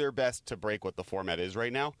will do their best to break what the format is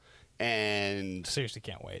right now, and seriously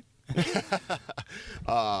can't wait.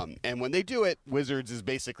 And when they do it, Wizards has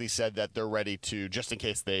basically said that they're ready to, just in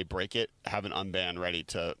case they break it, have an unban ready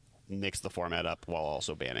to mix the format up while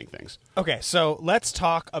also banning things. Okay, so let's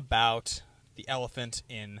talk about the elephant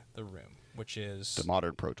in the room, which is the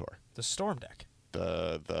Modern Pro Tour, the Storm deck,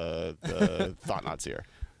 the Thought-Knot Seer.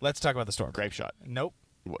 Let's talk about the Storm. Grape Shot. Nope.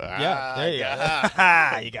 Yeah,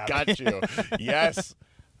 there you go. You got you. Yes,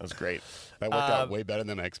 that was great. That worked out way better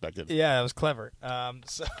than I expected. Yeah, that was clever.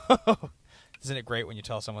 So, isn't it great when you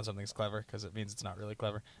tell someone something's clever, because it means it's not really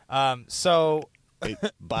clever?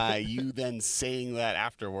 By you then saying that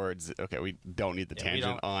afterwards, okay, we don't need the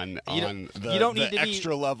tangent on the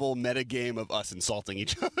extra level meta game of us insulting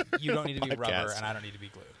each other. You don't need to be rubber, and I don't need to be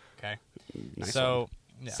glue. Okay, nice. So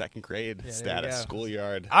yeah. Second grade status,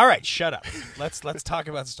 schoolyard. All right, shut up. Let's talk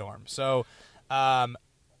about Storm. So,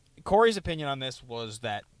 Corey's opinion on this was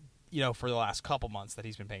that for the last couple months that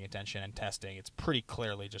he's been paying attention and testing, it's pretty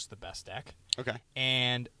clearly just the best deck. Okay,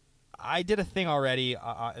 and I did a thing already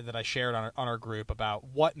that I shared on our group about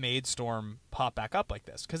what made Storm pop back up like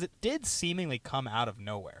this, because it did seemingly come out of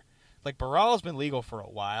nowhere. Like Baral has been legal for a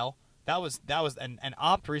while. That was and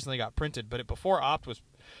Opt recently got printed, but before Opt was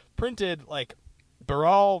printed, like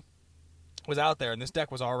Baral was out there, and this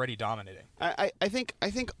deck was already dominating. I think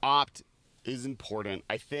Opt is important.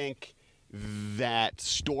 I think that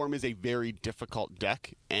Storm is a very difficult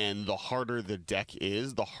deck, and the harder the deck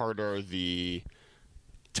is, the harder the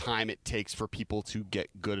time it takes for people to get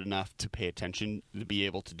good enough to pay attention to be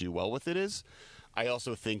able to do well with it is. I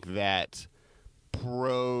also think that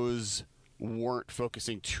pros weren't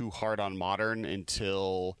focusing too hard on Modern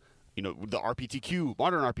until, you know, the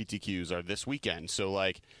Modern RPTQs are this weekend. So,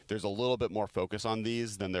 like, there's a little bit more focus on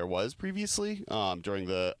these than there was previously during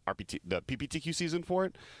the PPTQ season for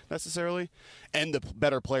it, necessarily. And the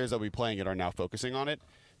better players that will be playing it are now focusing on it.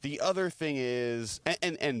 The other thing is,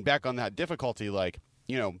 and back on that difficulty, like,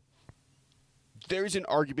 you know, there's an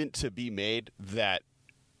argument to be made that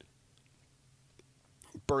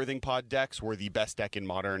Birthing Pod decks were the best deck in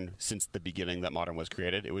Modern since the beginning that Modern was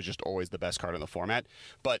created. It was just always the best card in the format.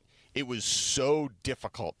 But it was so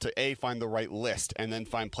difficult to, A, find the right list and then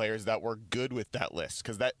find players that were good with that list.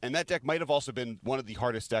 That deck might have also been one of the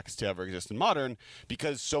hardest decks to ever exist in Modern,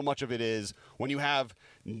 because so much of it is when you have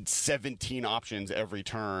 17 options every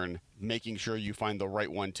turn, making sure you find the right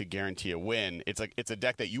one to guarantee a win. It's a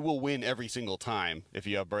deck that you will win every single time if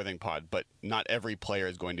you have Birthing Pod, but not every player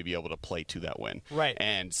is going to be able to play to that win. Right.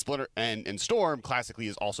 And Splinter and Storm classically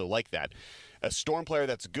is also like that. A Storm player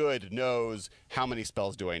that's good knows how many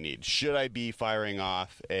spells do I need. Should I be firing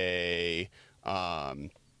off a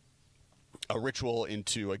ritual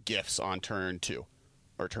into a Gifts on turn 2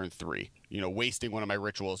 or turn 3? You know, wasting one of my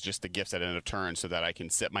rituals just to Gifts at end of turn so that I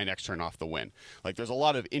can set my next turn off the win. Like, there's a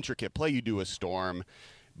lot of intricate play you do with Storm,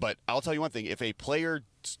 but I'll tell you one thing: if a player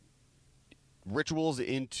rituals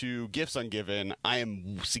into Gifts Ungiven, I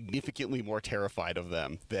am significantly more terrified of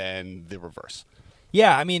them than the reverse.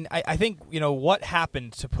 Yeah, I mean, I think, you know, what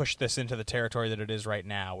happened to push this into the territory that it is right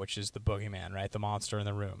now, which is the boogeyman, right, the monster in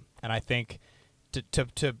the room. And I think,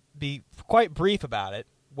 to be quite brief about it,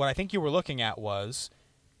 what I think you were looking at was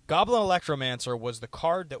Goblin Electromancer was the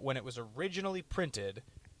card that, when it was originally printed,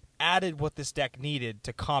 added what this deck needed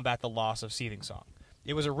to combat the loss of Seething Song.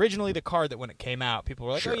 It was originally the card that, when it came out, people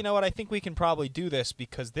were like, Sure. Oh, you know what, I think we can probably do this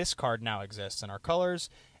because this card now exists in our colors,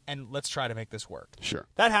 and let's try to make this work. Sure.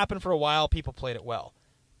 That happened for a while. People played it well.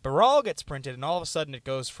 Baral gets printed, and all of a sudden it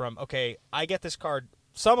goes from, okay, I get this card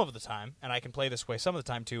some of the time, and I can play this way some of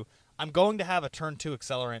the time, to I'm going to have a turn 2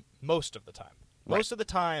 accelerant most of the time. Right. Most of the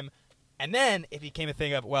time. And then it became a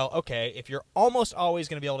thing of, well, okay, if you're almost always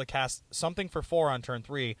going to be able to cast something for 4 on turn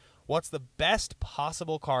 3, what's the best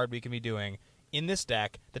possible card we can be doing in this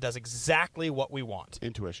deck that does exactly what we want?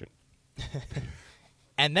 Intuition.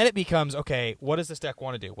 And then it becomes, okay, what does this deck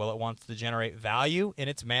want to do? Well, it wants to generate value in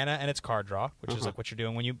its mana and its card draw, which is like what you're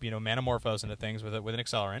doing when you mana morphos into things with an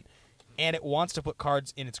accelerant. And it wants to put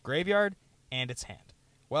cards in its graveyard and its hand.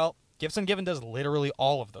 Well, Gifts Ungiven does literally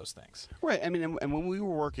all of those things. Right. I mean, and when we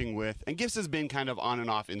were working with, and Gifts has been kind of on and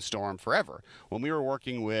off in Storm forever. When we were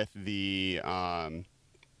working with the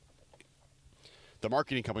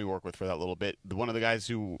marketing company we worked with for that little bit, one of the guys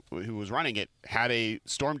who was running it had a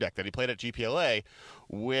Storm deck that he played at GPLA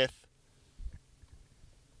with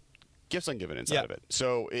Gifts Ungiven inside of it.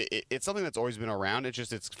 So it's something that's always been around.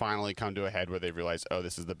 It's finally come to a head where they've realized, oh,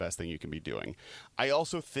 this is the best thing you can be doing. I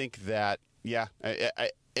also think that, yeah,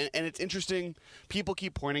 and it's interesting. People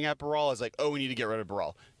keep pointing at Baral as like, oh, we need to get rid of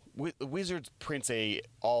Baral. Wizards prints a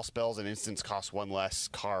all spells and instants cost 1 less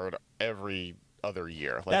card every other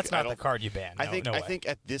year. Like, that's not the card you ban. No, I no way. think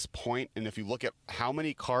at this point, and if you look at how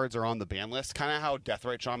many cards are on the ban list, kind of how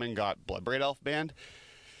Deathrite Shaman got Bloodbraid Elf banned,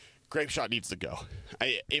 Grapeshot needs to go.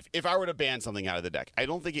 If I were to ban something out of the deck, I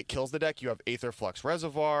don't think it kills the deck. You have Aetherflux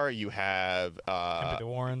Reservoir, you have Empty the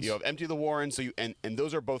Warrens. You have Empty the Warrens. So and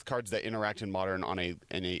those are both cards that interact in Modern on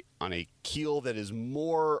a keel that is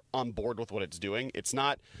more on board with what it's doing. It's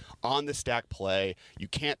not on the stack play. You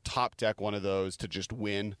can't top deck one of those to just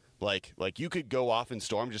win. Like you could go off in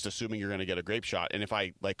Storm just assuming you're going to get a Grapeshot, and if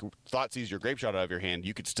I Thoughtseize your Grapeshot out of your hand,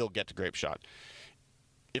 you could still get to Grapeshot.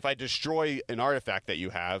 If I destroy an artifact that you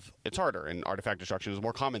have, it's harder, and artifact destruction is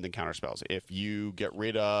more common than counterspells. If you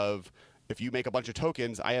make a bunch of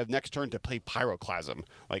tokens, I have next turn to play Pyroclasm.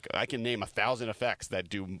 Like, I can name 1,000 effects that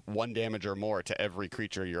do 1 damage or more to every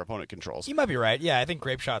creature your opponent controls. You might be right. Yeah, I think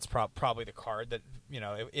Grapeshot's probably the card that,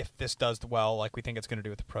 if this does well, like we think it's going to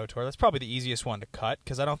do with the Pro Tour, that's probably the easiest one to cut,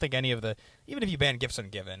 because I don't think any of the, even if you ban Gifts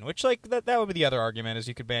Ungiven, which, like, that would be the other argument, is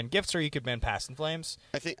you could ban Gifts or you could ban Past in Flames.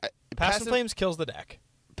 I think Past in Flames kills the deck.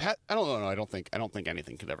 I don't know. No, I don't think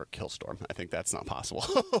anything could ever kill Storm. I think that's not possible.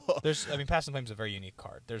 Past in Flames is a very unique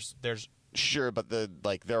card. There's Sure, but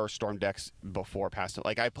there are Storm decks before past.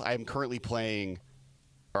 Like I'm currently playing,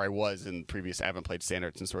 or I was in previous. I haven't played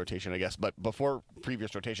Standard since rotation, I guess. But before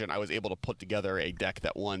previous rotation, I was able to put together a deck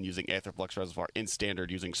that won using Aetherflux Reservoir in Standard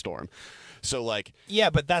using Storm. So yeah,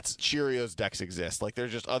 but that's Cheerios decks exist. Like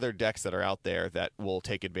there's just other decks that are out there that will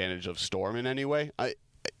take advantage of Storm in any way.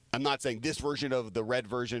 I'm not saying this version of the red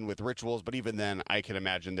version with rituals, but even then, I can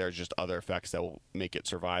imagine there's just other effects that will make it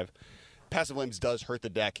survive. Passive Flames does hurt the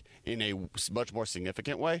deck in a much more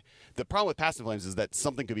significant way. The problem with Passive Flames is that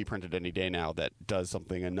something could be printed any day now that does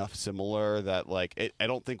something enough similar that, I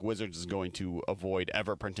don't think Wizards is going to avoid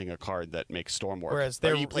ever printing a card that makes Storm work. Whereas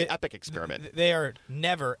you play Epic Experiment. They are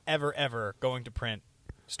never, ever, ever going to print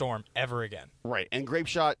Storm ever again. Right, and Grape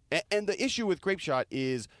Shot, and the issue with Grape Shot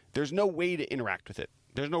is there's no way to interact with it.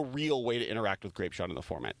 There's no real way to interact with Grape Shot in the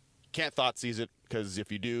format. Can't Thoughtseize it, because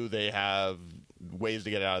if you do, they have ways to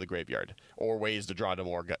get it out of the graveyard or ways to draw to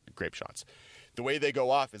more Grape Shots. The way they go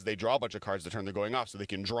off is they draw a bunch of cards the turn they're going off, so they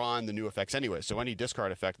can draw on the new effects anyway. So any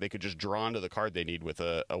discard effect, they could just draw onto the card they need with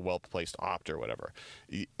a well-placed Opt or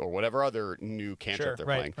whatever other new cantrip they're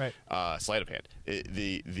playing. Right. Sleight of hand.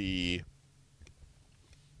 The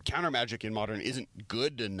counter magic in Modern isn't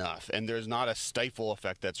good enough, and there's not a stifle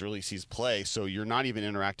effect that's really sees play, so you're not even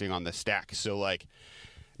interacting on the stack. So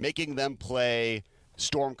making them play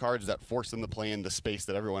Storm cards that force them to play in the space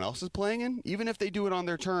that everyone else is playing in, even if they do it on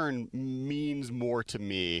their turn, means more to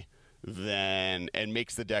me and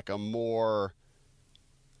makes the deck a more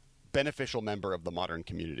beneficial member of the Modern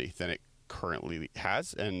community than it currently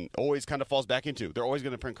has, and always kind of falls back into. They're always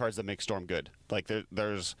going to print cards that make Storm good.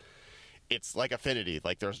 It's like Affinity.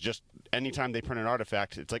 There's just anytime they print an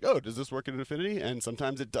artifact, it's like, oh, does this work in Affinity? And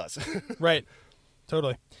sometimes it does. Right.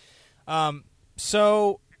 Totally.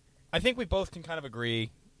 So I think we both can kind of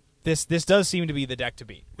agree this does seem to be the deck to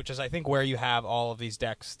beat, which is I think where you have all of these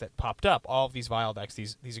decks that popped up, all of these Vile decks,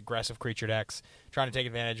 these aggressive creature decks trying to take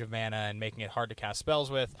advantage of mana and making it hard to cast spells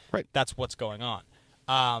with. Right. That's what's going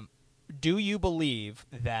on. Do you believe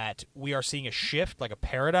that we are seeing a shift, like a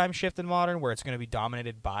paradigm shift in Modern, where it's going to be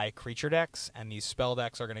dominated by creature decks and these spell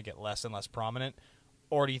decks are going to get less and less prominent?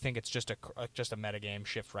 Or do you think it's just a metagame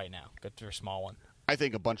shift right now? Good for a small one. I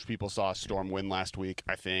think a bunch of people saw Storm win last week.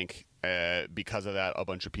 I think because of that, a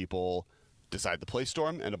bunch of people decided to play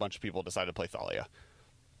Storm, and a bunch of people decided to play Thalia.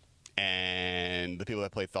 And the people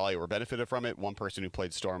that played Thalia were benefited from it. One person who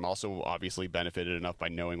played Storm also obviously benefited enough by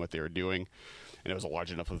knowing what they were doing. And it was a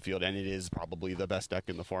large enough of the field. And it is probably the best deck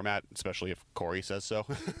in the format, especially if Corey says so.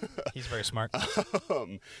 He's very smart.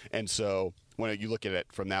 And so when you look at it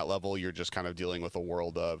from that level, you're just kind of dealing with a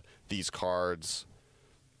world of these cards.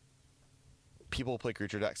 People play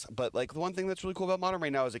creature decks, but the one thing that's really cool about Modern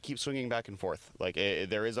right now is it keeps swinging back and forth.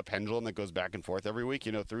 There is a pendulum that goes back and forth every week.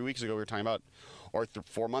 3 weeks ago we were talking about, or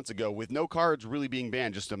 4 months ago, with no cards really being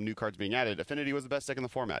banned, just some new cards being added. Affinity was the best deck in the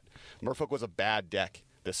format. Merfolk was a bad deck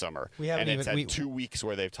this summer, it's had 2 weeks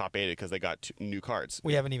where they've top 8'd because they got new cards.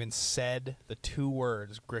 We haven't even said the 2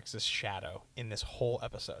 words Grixis Shadow in this whole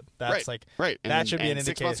episode. That's right. That should be an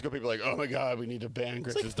indicator. 6 months ago, people were like, oh my god, we need to ban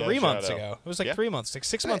Grixis. It's 3 months ago. It was 3 months,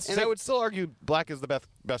 6 months. And I would still argue black is the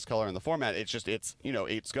best color in the format. It's just it's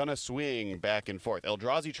gonna swing back and forth.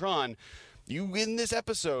 Eldrazi Tron. You, in this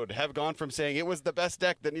episode, have gone from saying it was the best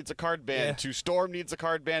deck that needs a card ban to Storm needs a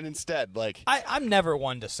card ban instead. I'm never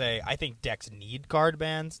one to say I think decks need card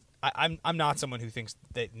bans. I'm not someone who thinks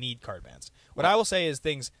they need card bans. What I will say is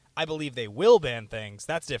I believe they will ban things.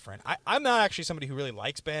 That's different. I'm not actually somebody who really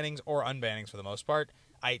likes bannings or unbannings for the most part.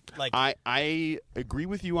 I agree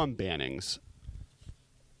with you on bannings.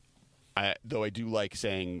 Though I do like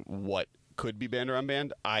saying what could be banned or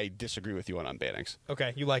unbanned. I disagree with you on unbannings.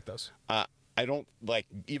 Okay, you like those. I don't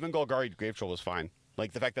even Golgari Grave Troll was fine.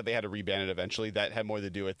 The fact that they had to reban it eventually, that had more to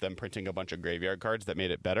do with them printing a bunch of graveyard cards that made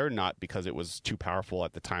it better, not because it was too powerful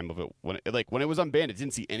at the time of it. When it was unbanned, it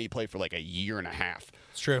didn't see any play for a year and a half.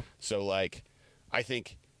 It's true. So I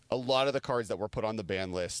think a lot of the cards that were put on the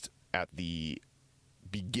ban list at the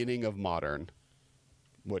beginning of Modern,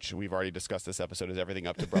 which we've already discussed this episode, is everything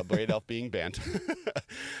up to Bloodbraid Elf being banned,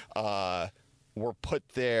 were put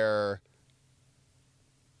there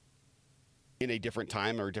in a different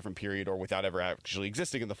time or a different period or without ever actually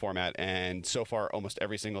existing in the format. And so far, almost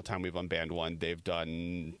every single time we've unbanned one, they've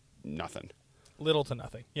done nothing. Little to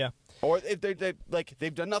nothing, yeah. Or if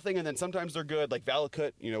they've done nothing, and then sometimes they're good.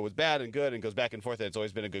 Valakut, was bad and good and goes back and forth, and it's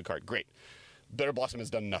always been a good card. Great. Bitter Blossom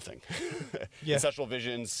has done nothing. Yeah. Ancestral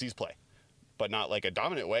Visions sees play, but not a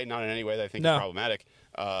dominant way, not in any way that I think is problematic.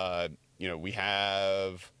 We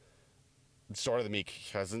have Sword of the Meek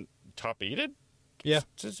hasn't top 8'd Yeah.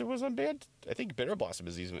 since it was unbanned. I think Bitter Blossom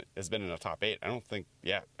has been in a top 8. I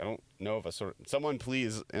don't know if someone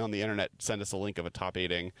please on the internet send us a link of a top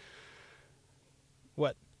 8ing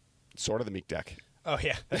What? Sword of the Meek deck. Oh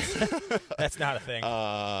yeah, that's not a thing.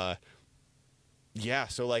 Yeah,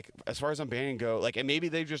 so like as far as unbanning go, like, and maybe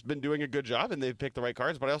they've just been doing a good job and they've picked the right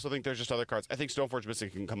cards, but I also think there's just other cards. I think Stoneforge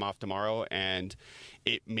Mystic can come off tomorrow and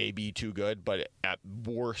it may be too good, but at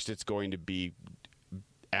worst it's going to be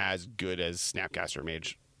as good as Snapcaster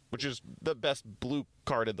Mage, which is the best blue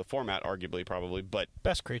card in the format, arguably, probably, but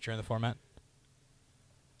Best creature in the format.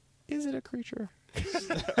 is it a creature?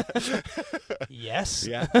 Yes.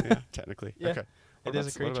 Yeah, technically. Yeah, Okay. it is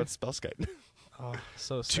a creature. What about Spellskite? Oh,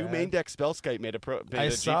 so sad. Two main deck Spellskite made a I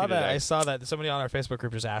saw GP that. today. I saw that. Somebody on our Facebook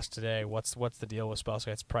group just asked today, "What's the deal with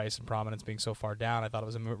Spellskite's price and prominence being so far down?" I thought it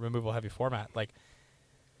was a removal heavy format. Like,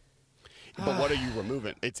 but what are you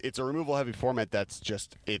removing? It's a removal heavy format that's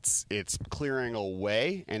just it's clearing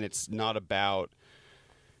away, and it's not about.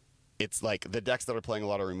 It's like the decks that are playing a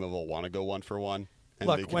lot of removal want to go 1-for-1. And they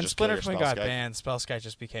look, can when just kill Splinter your Twin got Spellskite. banned, Spellskite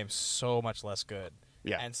just became so much less good.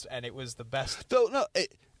 Yeah. and it was the best. Though no,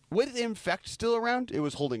 with Infect still around, it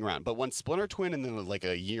was holding around. But when Splinter Twin and then like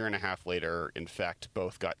a year and a half later, Infect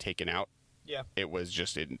both got taken out. Yeah. It was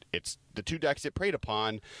just it's the two decks it preyed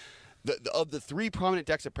upon. Of the 3 prominent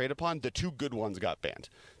decks it preyed upon, the 2 good ones got banned.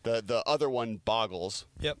 The other one, Boggles.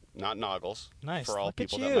 Yep. Not Noggles. Nice. For all Look at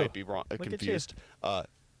people you. that might be wrong, Look at you. confused.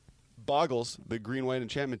 Boggles, the green-white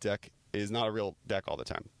enchantment deck, is not a real deck all the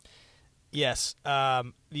time. Yes.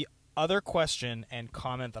 The other question and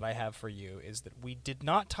comment that I have for you is that we did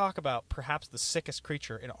not talk about perhaps the sickest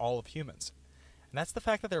creature in all of humans, and that's the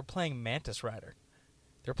fact that they're playing Mantis Rider.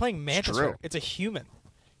 They're playing Mantis true. Rider. It's a human.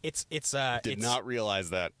 It's Did not realize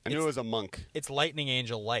that. I knew it was a monk. It's Lightning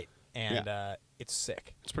Angel Light, and it's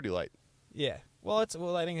sick. It's pretty light. Yeah. Well,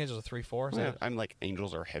 Lightning Angel's a 3/4. Yeah, I'm like,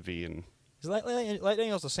 angels are heavy and... Lightning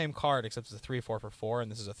Angel's the same card, except it's a 3/4 for 4, and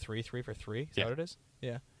this is a 3/3 for 3. Is that what it is?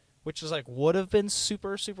 Yeah. Which is like would have been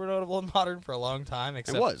super, super notable in Modern for a long time.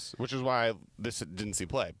 Except, It was, which is why this didn't see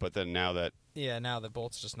play. But then now that... Yeah, now that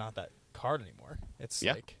Bolt's just not that card anymore. It's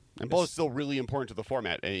Yeah. like... And Bolt is still really important to the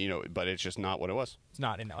format, but it's just not what it was. It's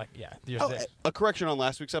not in like, yeah. A correction on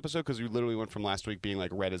last week's episode, because we literally went from last week being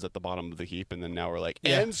like red is at the bottom of the heap, and then now we're like,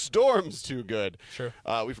 Yeah. and Storm's too good. Sure.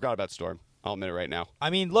 We forgot about Storm. I'll admit it right now. I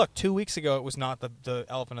mean, look, 2 weeks ago it was not the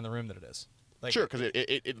elephant in the room that it is. Like, Sure, because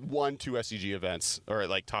it won 2 SCG events, or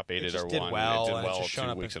like top 8 It or just did one. well, It did and it's well just shown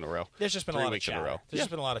 2 up weeks in- in a row. There's just been 3 a lot of weeks in a chatter. row. There's just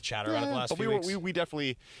been a lot of chatter out of the last but few weeks. we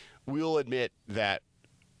definitely will admit that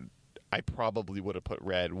I probably would have put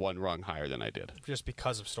red 1 rung higher than I did Just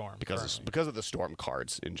because of Storm. because currently. of the Storm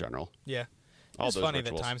cards in general. Yeah. All It's those funny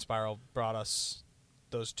rituals. that Time Spiral brought us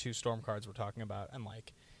those 2 Storm cards we're talking about, and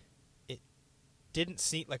like it didn't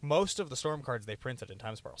seem like most of the Storm cards they printed in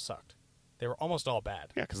Time Spiral sucked. They were almost all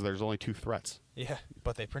bad. Yeah, because there's only 2 threats. Yeah,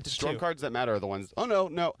 but they printed Storm 2. cards that matter are the ones. Oh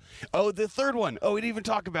no. Oh, the third one. Oh, we didn't even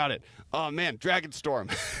talk about it. Oh man, Dragon Storm.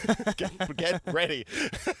 get ready.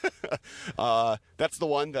 That's the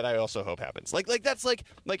one that I also hope happens. Like that's like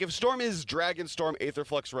if Storm is Dragon Storm,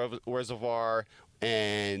 Aetherflux Reservoir,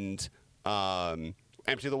 and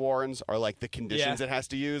Empty the Warrens are like the conditions Yeah. it has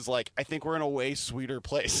to use. Like I think we're in a way sweeter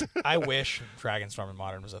place. I wish Dragonstorm in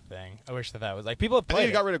Modern was a thing. I wish that was like people have I think played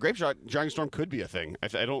you got it. rid of Grapeshot. Dragonstorm could be a thing. I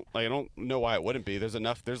don't know why it wouldn't be. There's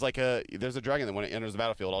enough. There's a dragon that when it enters the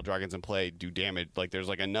battlefield, all dragons in play do damage. Like there's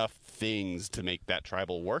like enough things to make that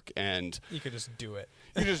tribal work, and You could just do it.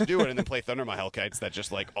 you just do it and then play Thundermaw Hellkites that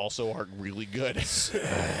just like also are really good.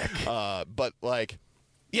 But like,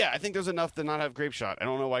 yeah, I think there's enough to not have Grapeshot. I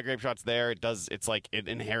don't know why Grapeshot's there. It's like it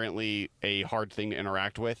inherently a hard thing to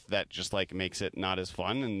interact with that just like makes it not as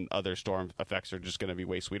fun, and other Storm effects are just going to be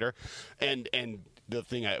way sweeter. And the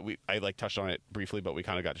thing I like touched on it briefly, but we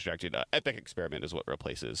kind of got distracted. Epic Experiment is what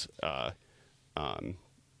replaces the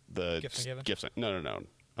Gifts and Given? gifts. No.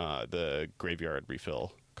 The graveyard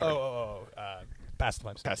refill card. Pass the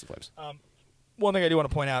Flames. Passive Flames. One thing I do want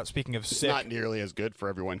to point out, speaking of It's sick, not nearly as good for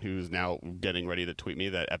everyone who's now getting ready to tweet me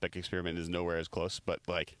that Epic Experiment is nowhere as close, but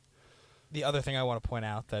like the other thing I want to point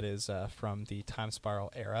out that is from the Time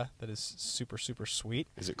Spiral era that is super, super sweet.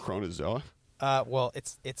 is it Chronozoa? Well,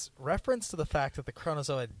 it's reference to the fact that the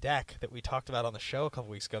Chronozoa deck that we talked about on the show a couple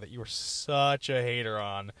weeks ago that you were such a hater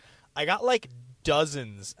on. I got like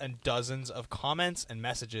dozens and dozens of comments and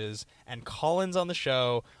messages and call-ins on the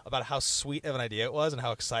show about how sweet of an idea it was and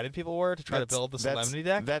how excited people were to try to build the Solemnity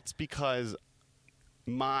deck. That's because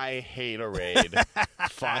my haterade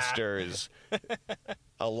fosters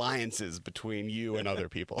alliances between you and other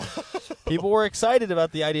people. People were excited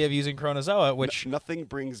about the idea of using Chronozoa, which Nothing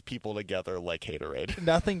brings people together like Haterade.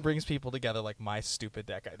 nothing brings people together like my stupid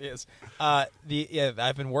deck ideas.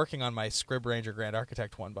 I've been working on my Scrib Ranger Grand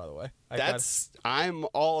Architect one, by the way. I'm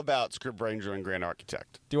all about Scrib Ranger and Grand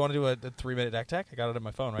Architect. Do you want to do a 3-minute deck tech? I got it on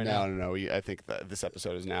my phone right now. No. I think that this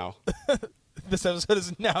episode is now. This episode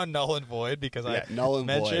is now null and void because I null and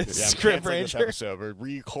mentioned void. Yeah, I'm Scrib canceling this Ranger. episode.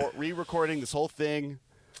 We're re-recording this whole thing,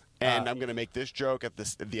 and I'm going to make this joke at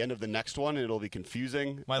the end of the next one, and it'll be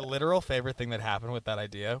confusing. My literal favorite thing that happened with that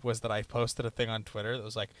idea was that I posted a thing on Twitter that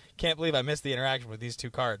was like, "Can't believe I missed the interaction with these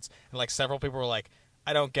 2 cards," and like several people were like,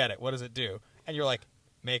 "I don't get it. What does it do?" And you're like,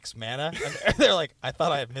 "Makes mana." And they're like, "I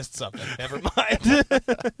thought I had missed something. Never mind."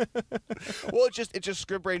 Well, it's just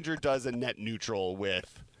Scrib Ranger does a net neutral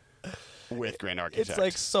with Grand Architect. It's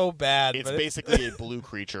like so bad. It's but basically a blue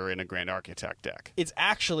creature in a Grand Architect deck. it's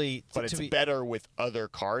actually But it's better with other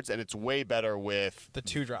cards, and it's way better with the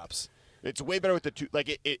 2-drops. It's way better with the two.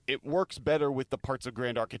 Like it works better with the parts of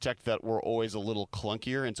Grand Architect that were always a little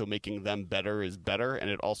clunkier, and so making them better is better. And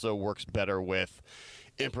it also works better with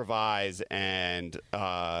Improvise and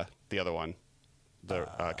the other one, the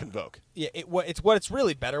Convoke. Yeah, what it's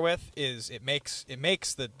really better with is it makes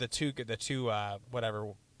the two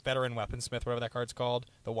whatever veteran weaponsmith, whatever that card's called,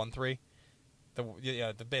 the 1/3.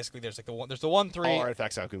 Basically there's like there's the 1/3. All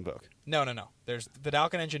artifacts out Convoke. No. There's the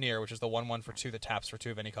Dalkin Engineer, which is the 1/1 for 2 that taps for 2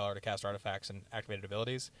 of any color to cast artifacts and activated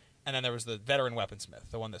abilities. And then there was the veteran weaponsmith,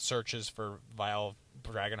 the one that searches for Vial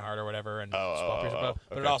Dragonheart or whatever and Swamp Piercer Bow,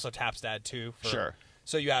 but it also taps to add 2 for. Sure.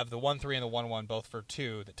 So you have the 1/3 and the 1/1 both for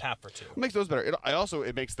 2 that tap for 2. It makes those better.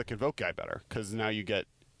 It makes the Convoke guy better because now you get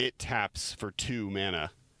it taps for 2 mana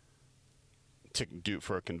to do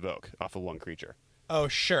for a Convoke off of 1 creature. Oh,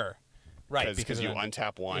 sure. Right, Because you then-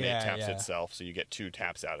 untap 1, Yeah, it taps yeah. itself, so you get 2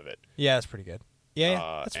 taps out of it. Yeah, that's pretty good.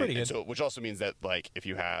 Yeah, that's pretty good. So, which also means that, like, if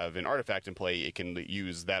you have an artifact in play, it can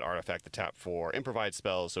use that artifact to tap for improvise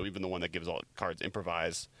spells. So even the one that gives all cards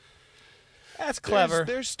improvise. That's clever.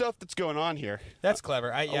 There's stuff that's going on here. That's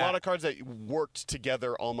clever. A lot of cards that worked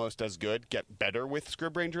together almost as good get better with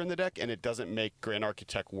Scrib Ranger in the deck, and it doesn't make Grand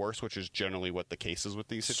Architect worse, which is generally what the case is with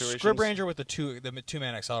these situations. Scrib Ranger with the 2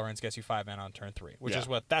 mana accelerants gets you 5 mana on turn 3, which is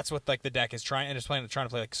what like the deck is trying to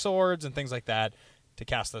play like swords and things like that to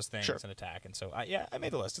cast those things and attack. And so I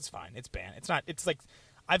made the list. It's fine. It's banned. It's not. It's like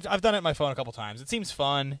I've done it on my phone a couple times. It seems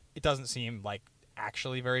fun. It doesn't seem like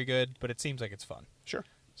actually very good, but it seems like it's fun. Sure.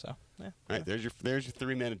 So yeah. All right, there's your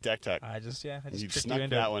 3-minute deck tech. I just you tricked snuck you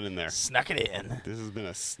into that it. one in there. Snuck it in. This has been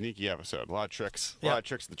a sneaky episode. A lot of tricks. A Yeah. lot of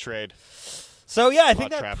tricks of the trade. So yeah, I think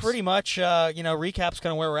of that traps. pretty much recaps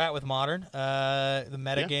kind of where we're at with Modern, the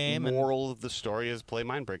meta game. And Moral of the story is play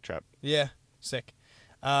Mind Break Trap. yeah, sick.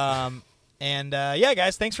 Yeah,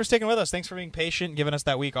 guys, thanks for sticking with us. Thanks for being patient, giving us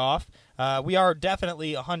that week off. We are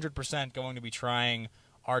definitely 100% going to be trying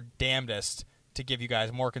our damnedest to give you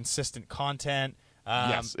guys more consistent content.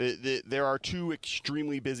 Yes, there are 2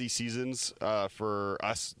 extremely busy seasons for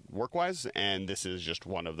us work-wise, and this is just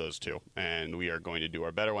one of those 2. And we are going to do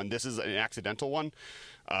our better one. This is an accidental one.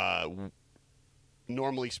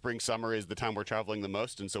 Normally, spring, summer is the time we're traveling the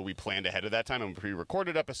most, and so we planned ahead of that time, and we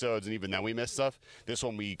recorded episodes, and even then we missed stuff. This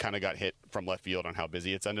one, we kind of got hit from left field on how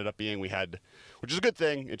busy it's ended up being. Which is a good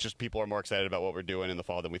thing. It's just people are more excited about what we're doing in the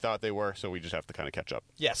fall than we thought they were, so we just have to kind of catch up.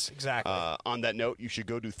 Yes, exactly. On that note, you should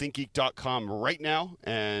go to thinkgeek.com right now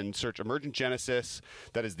and search Emergent Genesis.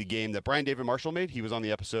 That is the game that Brian David Marshall made. He was on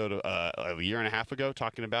the episode a year and a half ago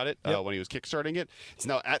talking about it when he was kickstarting it. It's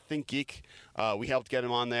now at ThinkGeek. We helped get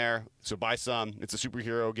him on there, so buy some. It's a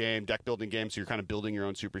superhero game, deck building game, so you're kind of building your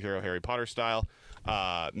own superhero Harry Potter style.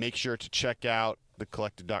 Make sure to check out the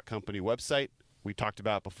Collected.company website. We talked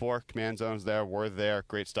about it before. Command Zone's there. We're there.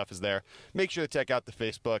 Great stuff is there. Make sure to check out the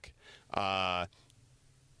Facebook.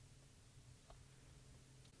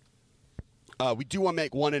 We do want to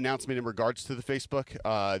make one announcement in regards to the Facebook.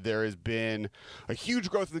 There has been a huge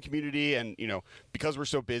growth in the community, and because we're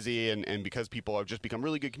so busy and because people have just become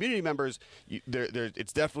really good community members,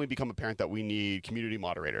 it's definitely become apparent that we need community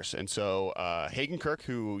moderators. And so Hagen Kirk,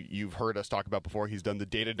 who you've heard us talk about before, he's done the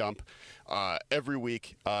data dump every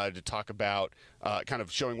week to talk about kind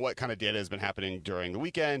of showing what kind of data has been happening during the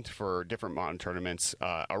weekend for different Modern tournaments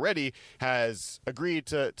already, has agreed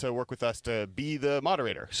to work with us to be the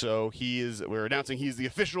moderator. So we're announcing he's the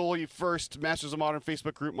official first Masters of Modern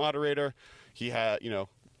Facebook group moderator. He had,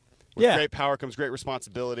 with great power comes great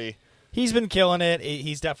responsibility. He's been killing it.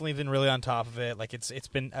 He's definitely been really on top of it. Like it's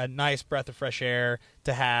been a nice breath of fresh air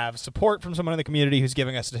to have support from someone in the community who's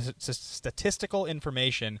giving us statistical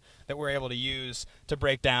information that we're able to use to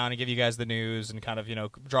break down and give you guys the news and kind of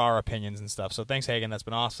draw our opinions and stuff. So thanks, Hagen. That's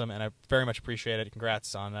been awesome, and I very much appreciate it.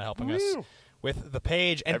 Congrats on helping us with the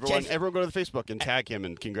page. And everyone go to the Facebook and tag him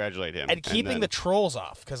and congratulate him. And keeping the trolls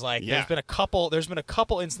off, because there's been a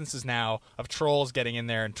couple instances now of trolls getting in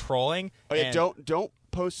there and trolling. Oh yeah, don't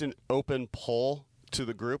post an open poll to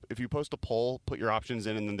the group. If you post a poll, put your options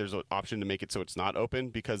in, and then there's an option to make it so it's not open,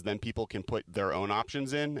 because then people can put their own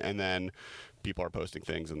options in, and then people are posting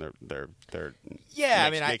things, and they're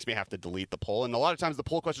makes me have to delete the poll. And a lot of times the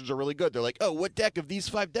poll questions are really good. They're like, oh, what deck of these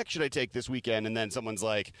 5 decks should I take this weekend? And then someone's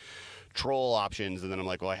like, troll options, and then I'm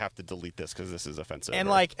like, well, I have to delete this because this is offensive. And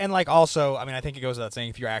also, I think it goes without saying,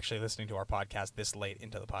 if you're actually listening to our podcast this late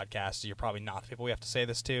into the podcast, you're probably not the people we have to say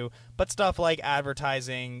this to. But stuff like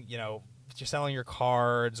advertising, if you're selling your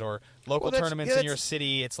cards or local tournaments in your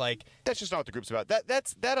city, it's like that's just not what the group's about.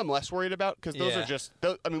 That I'm less worried about, because those are just.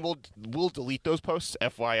 We'll delete those posts,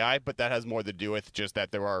 FYI, but that has more to do with just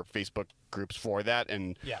that there are Facebook groups for that,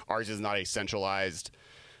 and ours is not a centralized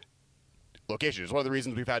location. It's one of the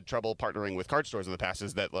reasons we've had trouble partnering with card stores in the past,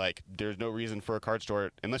 is that there's no reason for a card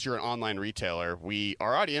store unless you're an online retailer.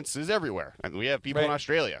 Our audience is everywhere, and we have people in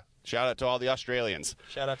Australia. Shout out to all the Australians.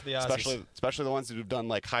 Shout out to the Aussies. Especially the ones who've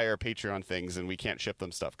done higher Patreon things, and we can't ship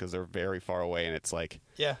them stuff because they're very far away, and it's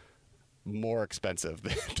more expensive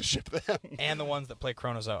to ship them. And the ones that play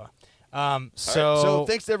Chronozoa. So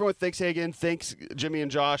thanks to everyone. Thanks, Hagen. Thanks, Jimmy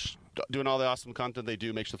and Josh, doing all the awesome content they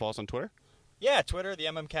do. Make sure to follow us on Twitter. Yeah, Twitter, the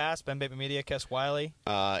MMCast, Ben Baby Media, Kes Wiley.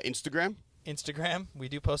 Instagram, we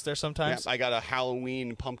do post there sometimes. Yeah, I got a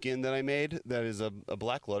Halloween pumpkin that I made that is a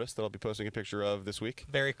Black Lotus that I'll be posting a picture of this week.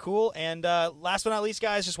 Very cool. And last but not least,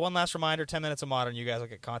 guys, just one last reminder, 10 Minutes of Modern. You guys will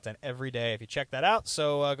get content every day if you check that out.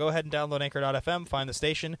 So go ahead and download Anchor.fm, find the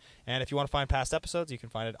station. And if you want to find past episodes, you can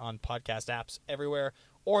find it on podcast apps everywhere.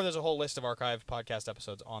 Or there's a whole list of archived podcast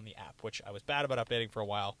episodes on the app, which I was bad about updating for a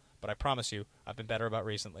while. But I promise you, I've been better about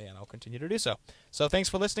recently, and I'll continue to do so. So thanks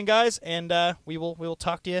for listening, guys, and we will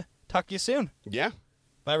talk to you soon. Yeah.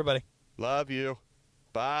 Bye, everybody. Love you.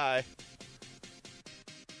 Bye.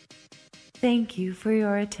 Thank you for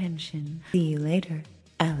your attention. See you later,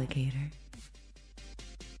 alligator.